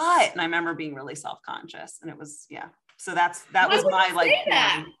 Where's your butt?" And I remember being really self-conscious, and it was So that was my like.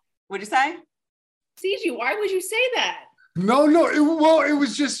 What'd you say? CG, why would you say that? No, it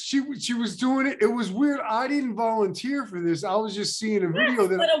was just she was doing it. It was weird. I didn't volunteer for this. I was just seeing a video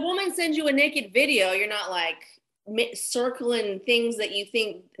But a woman sends you a naked video. You're not like circling things that you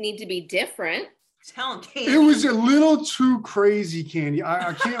think need to be different. It was a little too crazy, Candy.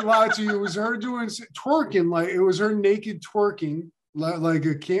 I can't lie to you. It was her doing twerking, like it was her naked twerking, like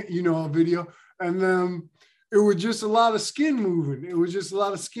a video, and then. It was just a lot of skin moving. It was just a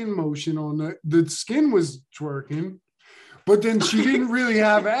lot of skin motion on the skin was twerking, but then she didn't really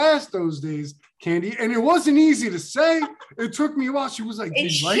have ass those days, Candy. And it wasn't easy to say. It took me a while. She was like, "Do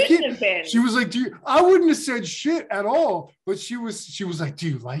you like it?" She was like, "Do you?" I wouldn't have said shit at all, but she was like, "Do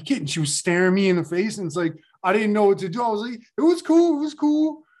you like it?" And she was staring me in the face, and it's like I didn't know what to do. I was like, "It was cool. It was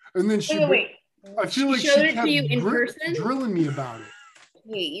cool." And then I feel like she kept drilling me about it.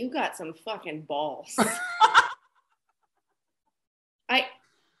 Hey, you got some fucking balls.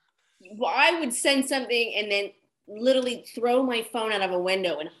 I would send something and then literally throw my phone out of a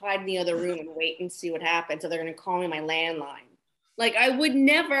window and hide in the other room and wait and see what happens. So they're going to call me my landline. Like I would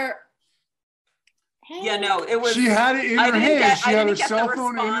never. Yeah, no, it was. She had it in her hand. She had her cell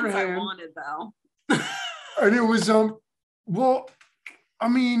phone in her hand. I wanted though. And it was well, I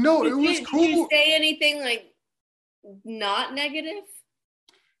mean, no, it was cool. Did you say anything like not negative?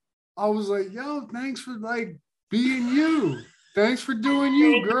 I was like, "Yo, thanks for like being you. Thanks for doing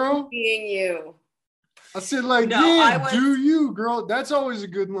you, girl. Being you." I said, like, do you, girl? That's always a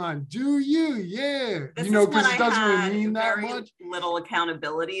good line. Do you? Yeah. Because it doesn't really mean that much. Little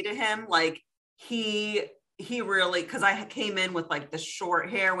accountability to him. Like he really, because I came in with like the short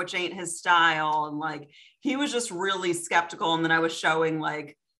hair, which ain't his style. And like, he was just really skeptical. And then I was showing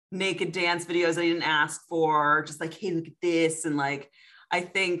like naked dance videos I didn't ask for, just like, "Hey, look at this." And like, I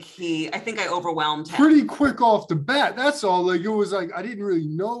think I overwhelmed him. Pretty quick off the bat. That's all. Like it was like I didn't really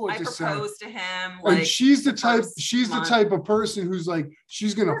know what to say. I proposed to him. And she's the type of person who's like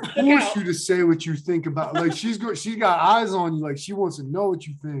she's gonna force you to say what you think about. Like she got eyes on you. Like she wants to know what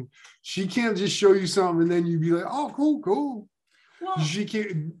you think. She can't just show you something and then you be like, "Oh, cool." Well, she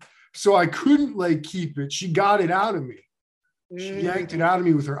can't. So I couldn't like keep it. She got it out of me. She yanked it out of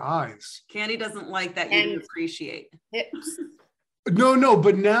me with her eyes. Candy doesn't like that you appreciate hips. No,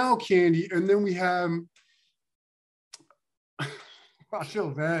 but now Candy, and then we have. I feel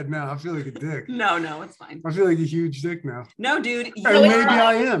bad now. I feel like a dick. No, it's fine. I feel like a huge dick now. No, dude. And maybe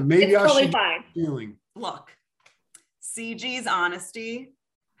I am. Maybe I should. Fine. Feeling. Look, CG's honesty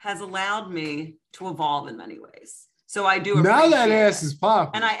has allowed me to evolve in many ways. So I do. Now that ass is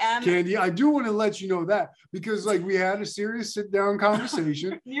popping, and I am, Candy. I do want to let you know that because, like, we had a serious sit-down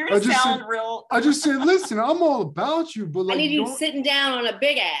conversation. You're sound real. I just said, listen, I'm all about you, but like, I need you sitting down on a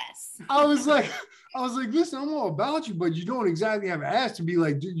big ass. I was like, listen, I'm all about you, but you don't exactly have an ass to be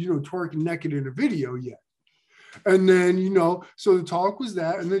like, twerking naked in a video yet. And then, so the talk was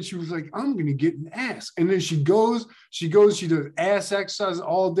that. And then she was like, I'm going to get an ass. And then she does ass exercise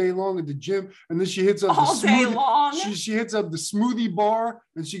all day long at the gym. And then she hits up all day long. She hits up the smoothie bar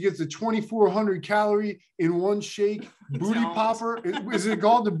and she gets a 2,400 calorie in one shake booty popper. Is it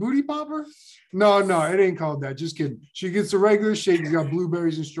called the booty popper? No, it ain't called that. Just kidding. She gets the regular shake. It's got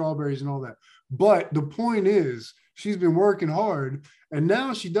blueberries and strawberries and all that. But the point is, she's been working hard, and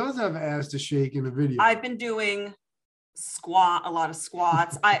now she does have an ass to shake in the video. I've been doing a lot of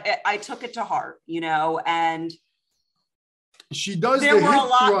squats. I took it to heart, and she does. There were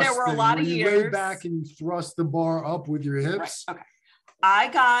a lot of years. You lay back and you thrust the bar up with your hips. Right. Okay. I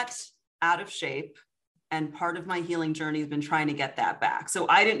got out of shape, and part of my healing journey has been trying to get that back. So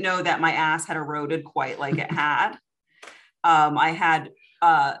I didn't know that my ass had eroded quite like it had. I had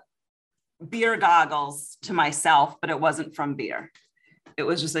beer goggles to myself, but it wasn't from beer. It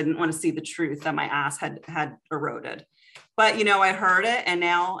was just, I didn't want to see the truth that my ass had eroded. But, I heard it, and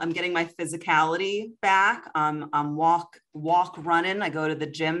now I'm getting my physicality back. I'm walk running. I go to the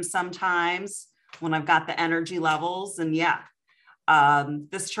gym sometimes when I've got the energy levels, and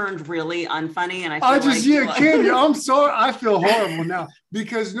this turned really unfunny. And Candy, I'm sorry. I feel horrible now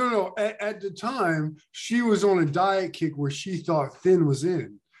because at the time she was on a diet kick where she thought thin was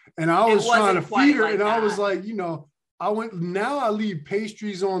in. And I was trying to feed her, and I was like, I leave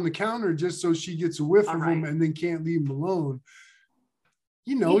pastries on the counter just so she gets a whiff of them and then can't leave them alone.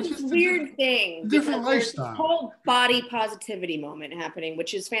 It's just a weird thing. Different lifestyle. There's a whole body positivity moment happening,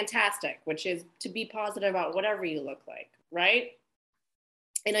 which is fantastic, which is to be positive about whatever you look like, right?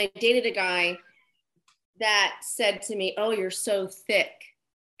 And I dated a guy that said to me, "Oh, you're so thick."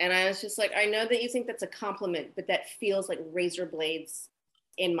 And I was just like, I know that you think that's a compliment, but that feels like razor blades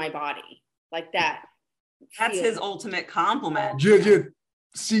in my body, like that. That's his ultimate compliment. Yeah.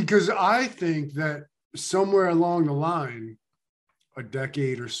 See, because I think that somewhere along the line, a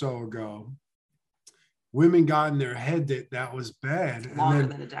decade or so ago, women got in their head that was bad. Longer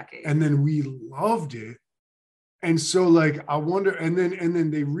than a decade. And then we loved it. And so, like, I wonder, and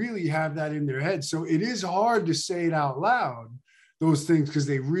then they really have that in their head. So it is hard to say it out loud, those things, because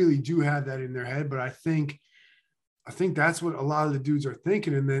they really do have that in their head. But I think that's what a lot of the dudes are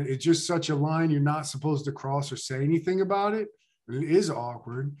thinking. And then it's just such a line you're not supposed to cross or say anything about it. And it is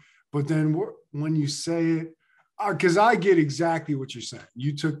awkward. But then when you say it, because I get exactly what you're saying.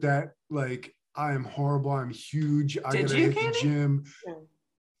 You took that, like, I am horrible. I'm huge. I gotta hit the gym. Yeah.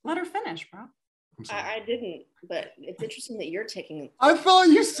 Let her finish, bro. I didn't, but it's interesting that you're taking. I thought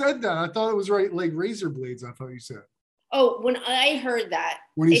you said that. I thought it was right, like razor blades. I thought you said. Oh, when I heard that,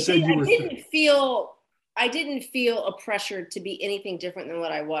 when he said you were I didn't feel a pressure to be anything different than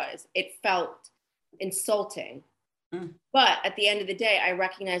what I was. It felt insulting. But at the end of the day, I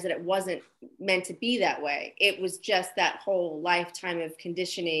recognized that it wasn't meant to be that way. It was just that whole lifetime of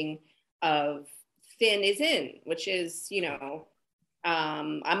conditioning of thin is in, which is,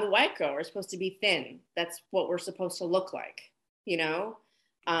 I'm a white girl. We're supposed to be thin. That's what we're supposed to look like,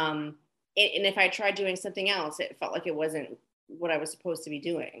 and if I tried doing something else, it felt like it wasn't what I was supposed to be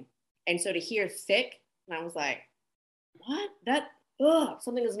doing. And so to hear thick, and I was like, what?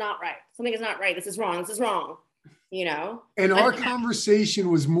 Something is not right. Something is not right. This is wrong. And our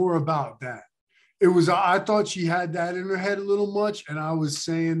conversation was more about that. It was, I thought she had that in her head a little much, and I was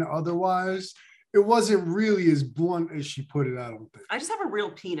saying otherwise. It wasn't really as blunt as she put it, I don't think. I just have a real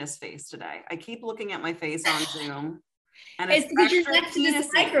penis face today. I keep looking at my face on Zoom. And it's because you're next to this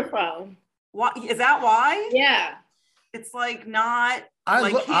microphone. What, is that why? Yeah. It's like not,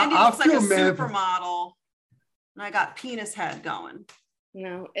 Candy looks like a supermodel, and I got penis head going.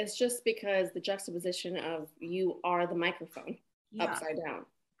 No, it's just because the juxtaposition of you are the microphone upside down.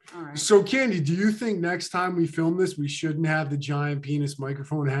 All right. So, Candy, do you think next time we film this, we shouldn't have the giant penis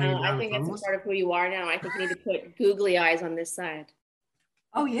microphone hanging down? I think it's a part of who you are now. I think you need to put googly eyes on this side.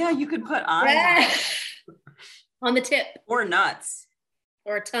 Oh, yeah, you could put eyes on the tip. Or nuts.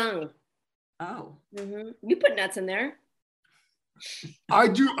 Or a tongue. Oh. Mm-hmm. You put nuts in there. I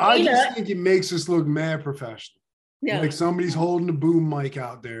do. I just think it makes us look mad professional. No. Like somebody's holding a boom mic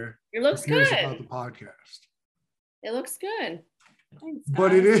out there. It looks good. About the podcast. It looks good. Thanks,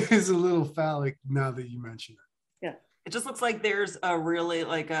 but it is a little phallic now that you mention it. Yeah. It just looks like there's a really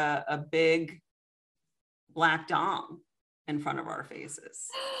like a big black dong in front of our faces.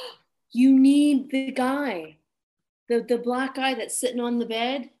 You need the guy, the black guy that's sitting on the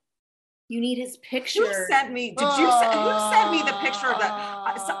bed. You need his picture. Who sent me? Who sent me the picture of that?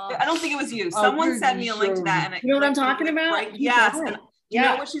 I don't think it was you. Someone sent me a link to that. And you know what I'm talking about? Right? Yes. And you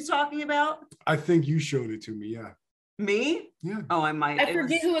know what she's talking about? I think you showed it to me. Yeah. Me? Yeah. Oh, I might. I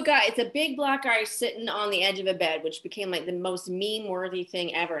forget who it got. It's a big black guy sitting on the edge of a bed, which became like the most meme-worthy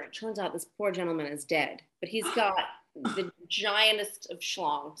thing ever. It turns out this poor gentleman is dead, but he's got the giantest of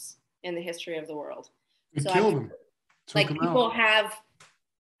schlongs in the history of the world. It killed him. Like people have.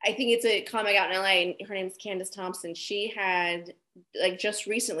 I think it's a comic out in LA, and her name's Candace Thompson. She had, like, just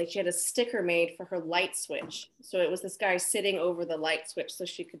recently, she had a sticker made for her light switch. So it was this guy sitting over the light switch so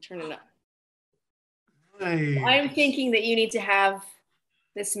she could turn it up. Nice. I'm thinking that you need to have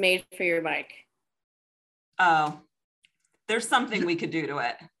this made for your mic. Oh, there's something we could do to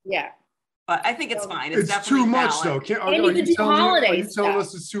it. Yeah. But I think it's fine. It's too much, valid. though. Are you telling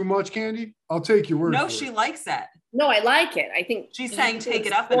us it's too much, Candy? I'll take your word. No, for she it. likes it. No, I like it. I think she's saying take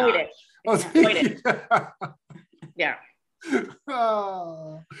it up a notch. Exploit it. Yeah.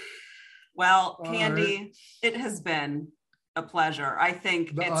 Well, Candy, it has been a pleasure. I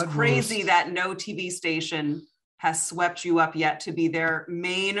think it's crazy that no TV station has swept you up yet to be their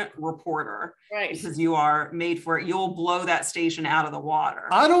main reporter. Right. Because you are made for it. You'll blow that station out of the water.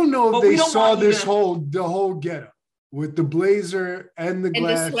 I don't know if they saw this the whole getup with the blazer and the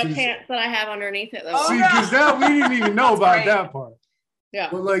glasses. And the sweatpants that I have underneath it. Though. See, because that we didn't even know about that part. Yeah.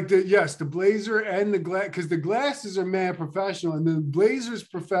 But like the blazer and the glass, because the glasses are mad professional and the blazer's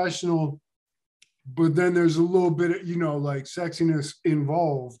professional, but then there's a little bit of, like sexiness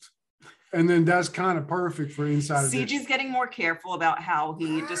involved. And then that's kind of perfect for inside. CG's getting more careful about how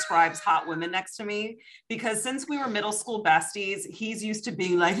he describes hot women next to me, because since we were middle school besties, he's used to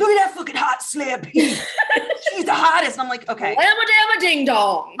being like, look at that fucking hot slab. She's the hottest. And I'm like, okay. Whamma ding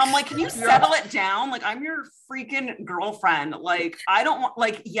dong. I'm like, can you settle it down? Like, I'm your freaking girlfriend. Like, I don't want,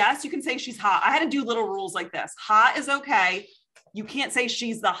 like, yes, you can say she's hot. I had to do little rules like this. Hot is okay. You can't say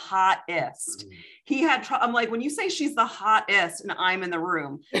she's the hottest. He had, I'm like, when you say she's the hottest and I'm in the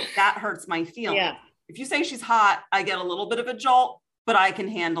room, that hurts my feelings. Yeah. If you say she's hot, I get a little bit of a jolt, but I can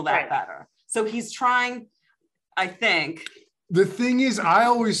handle that better. So he's trying, I think. The thing is, I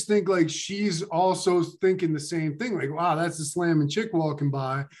always think like she's also thinking the same thing. Like, wow, that's a slamming chick walking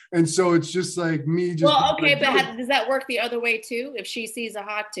by. And so it's just like me just. Well, okay, but does that work the other way too? If she sees a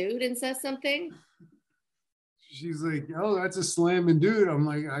hot dude and says something? She's like, oh, that's a slamming dude. I'm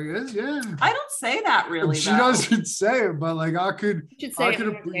like, I guess, yeah. I don't say that really. She doesn't say it, but like I could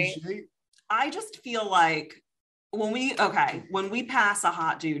appreciate. I just feel like when we pass a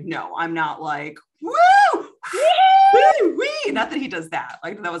hot dude, no, I'm not like, woo, woo, wee. Not that he does that.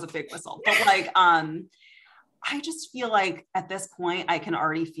 Like that was a fake whistle. But like, I just feel like at this point, I can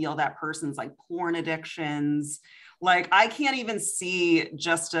already feel that person's like porn addictions. Like I can't even see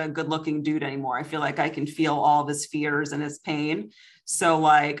just a good looking dude anymore. I feel like I can feel all of his fears and his pain. So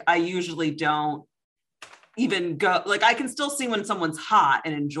like, I usually don't even go, like I can still see when someone's hot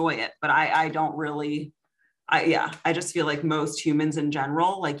and enjoy it, but I don't really, I just feel like most humans in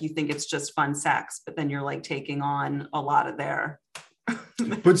general, like you think it's just fun sex, but then you're like taking on a lot of their.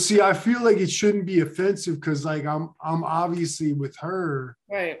 But see, I feel like it shouldn't be offensive because like I'm obviously with her,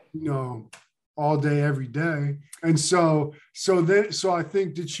 right? All day, every day. And so I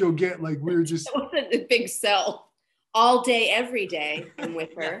think that she'll get like, we're just a big sell all day, every day. I'm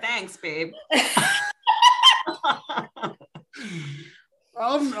with her. Yeah, thanks, babe.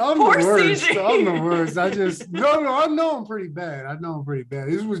 I'm the worst. I'm the worst. I just, no, I know I'm pretty bad.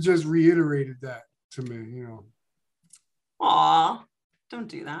 This was just reiterated that to me, Aw, don't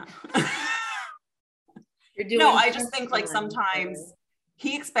do that. No, I just think like sometimes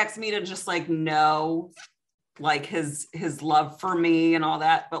he expects me to just like know like his love for me and all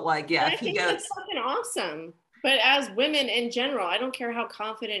that. But like, yeah, I think that's fucking awesome. But as women in general, I don't care how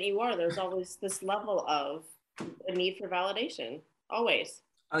confident you are. There's always this level of a need for validation. Always.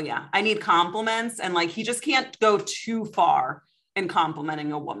 Oh yeah. I need compliments. And like, he just can't go too far in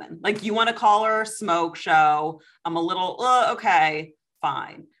complimenting a woman. Like you want to call her smoke show. I'm a little, okay,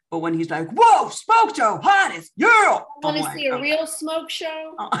 fine. But when he's like, whoa, smoke show, hottest, yeah. I want to see a real smoke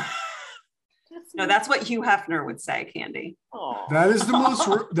show. No, that's what Hugh Hefner would say, Candy. Aww. That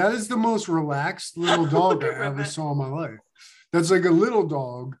is the most relaxed little dog I ever saw in my life. That's like a little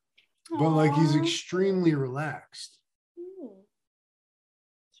dog. but like he's extremely relaxed.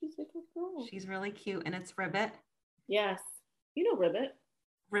 She's a good girl. She's really cute, and it's Ribbit. Yes, you know Ribbit.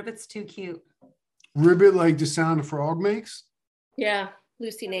 Ribbit's too cute. Ribbit, like the sound a frog makes. Yeah,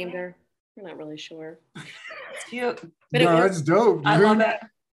 Lucy named her. We're not really sure. It's cute. But no, that's dope. Dude. I love it.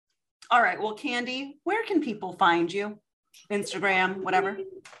 All right. Well, Candy, where can people find you? Instagram, whatever.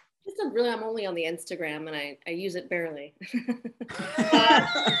 I'm only on the Instagram, and I use it barely.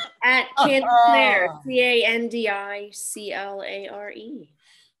 At Candy Clare, CandiClare.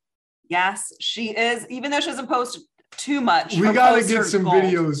 Yes, she is. Even though she doesn't post too much, we gotta get some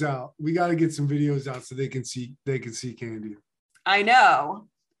videos out. We gotta get some videos out so they can see Candy. I know.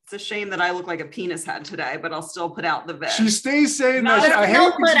 It's a shame that I look like a penis head today, but I'll still put out the vid. She stays saying that. I hate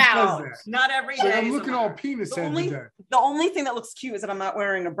when she does that. Not every day. I'm looking all penis head today. The only thing that looks cute is that I'm not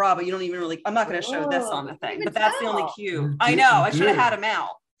wearing a bra, but you don't even really. I'm not going to show this on the thing, but that's the only cute. I know. I should have had him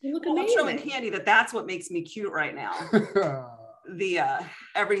out. You look amazing. I'm showing Candy that's what makes me cute right now.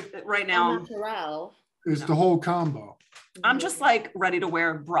 Right now. It's the whole combo. I'm just like ready to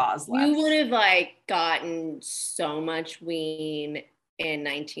wear bras left. You would have like gotten so much ween in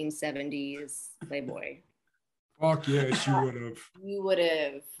 1970s Playboy. Fuck yes, you would have. You would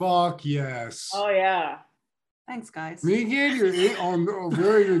have. Fuck yes. Oh yeah. Thanks, guys. Me and Candy are on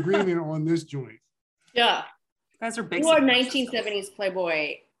very good agreement on this joint. Yeah. You guys are big. You are 1970s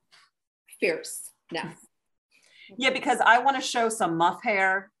Playboy fierce. No. Yeah, because I want to show some muff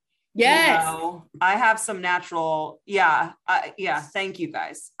hair. Yes. I have some natural. Yeah. Thank you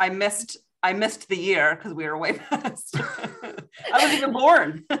guys. I missed the year because we were way past. I wasn't even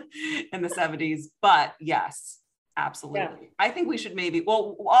born in the 70s, but yes, absolutely. Yeah. I think we should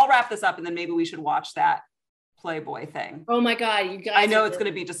I'll wrap this up and then maybe we should watch that Playboy thing. Oh my God, you guys. I know it's going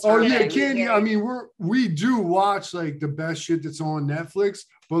to be disturbing. Oh yeah, Candy. I mean, we do watch like the best shit that's on Netflix,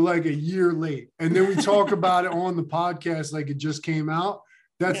 but like a year late. And then we talk about it on the podcast like it just came out.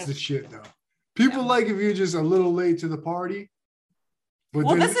 That's the shit though. People like if you're just a little late to the party.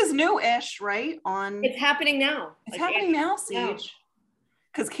 But this is new-ish, right? It's happening now. It's happening now, Siege.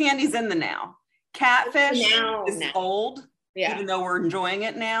 Because Candy's in the now. Catfish is old, even though we're enjoying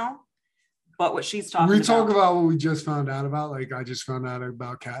it now. But what she's talking about. We talk about what we just found out about. Like I just found out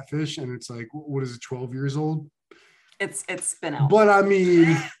about Catfish, and it's like, what is it, 12 years old? It's been out. But I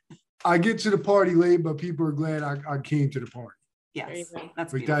mean, I get to the party late, but people are glad I came to the party. Yes,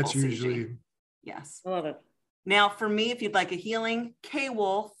 that's like that's usually. Yes. I love it. Now, for me, if you'd like a healing,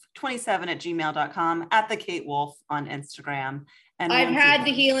 kwolf27@gmail.com, at the Kate Wolf on Instagram. And I've had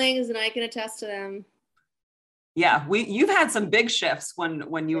the healings and I can attest to them. Yeah, you've had some big shifts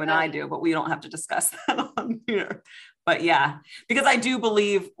when you and I do, but we don't have to discuss that on here. But yeah, because I do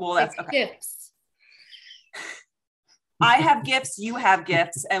believe, that's okay. Gifts. I have gifts, you have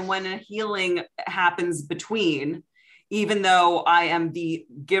gifts. And when a healing happens between, even though I am the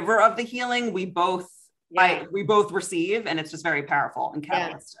giver of the healing, we both receive, and it's just very powerful and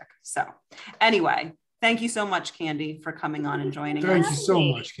Kabbalistic. So anyway, thank you so much, Candy, for coming on and joining us. Thank you so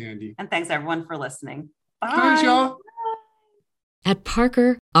much, Candy. And thanks everyone for listening. Bye. Thanks, y'all. At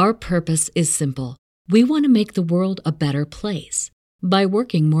Parker, our purpose is simple. We want to make the world a better place by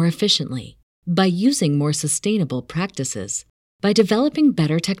working more efficiently, by using more sustainable practices, by developing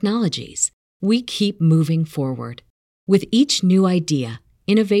better technologies. We keep moving forward. With each new idea,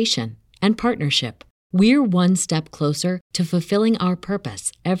 innovation, and partnership, we're one step closer to fulfilling our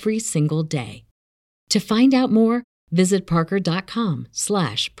purpose every single day. To find out more, visit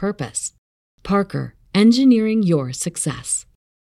parker.com/purpose. Parker, engineering your success.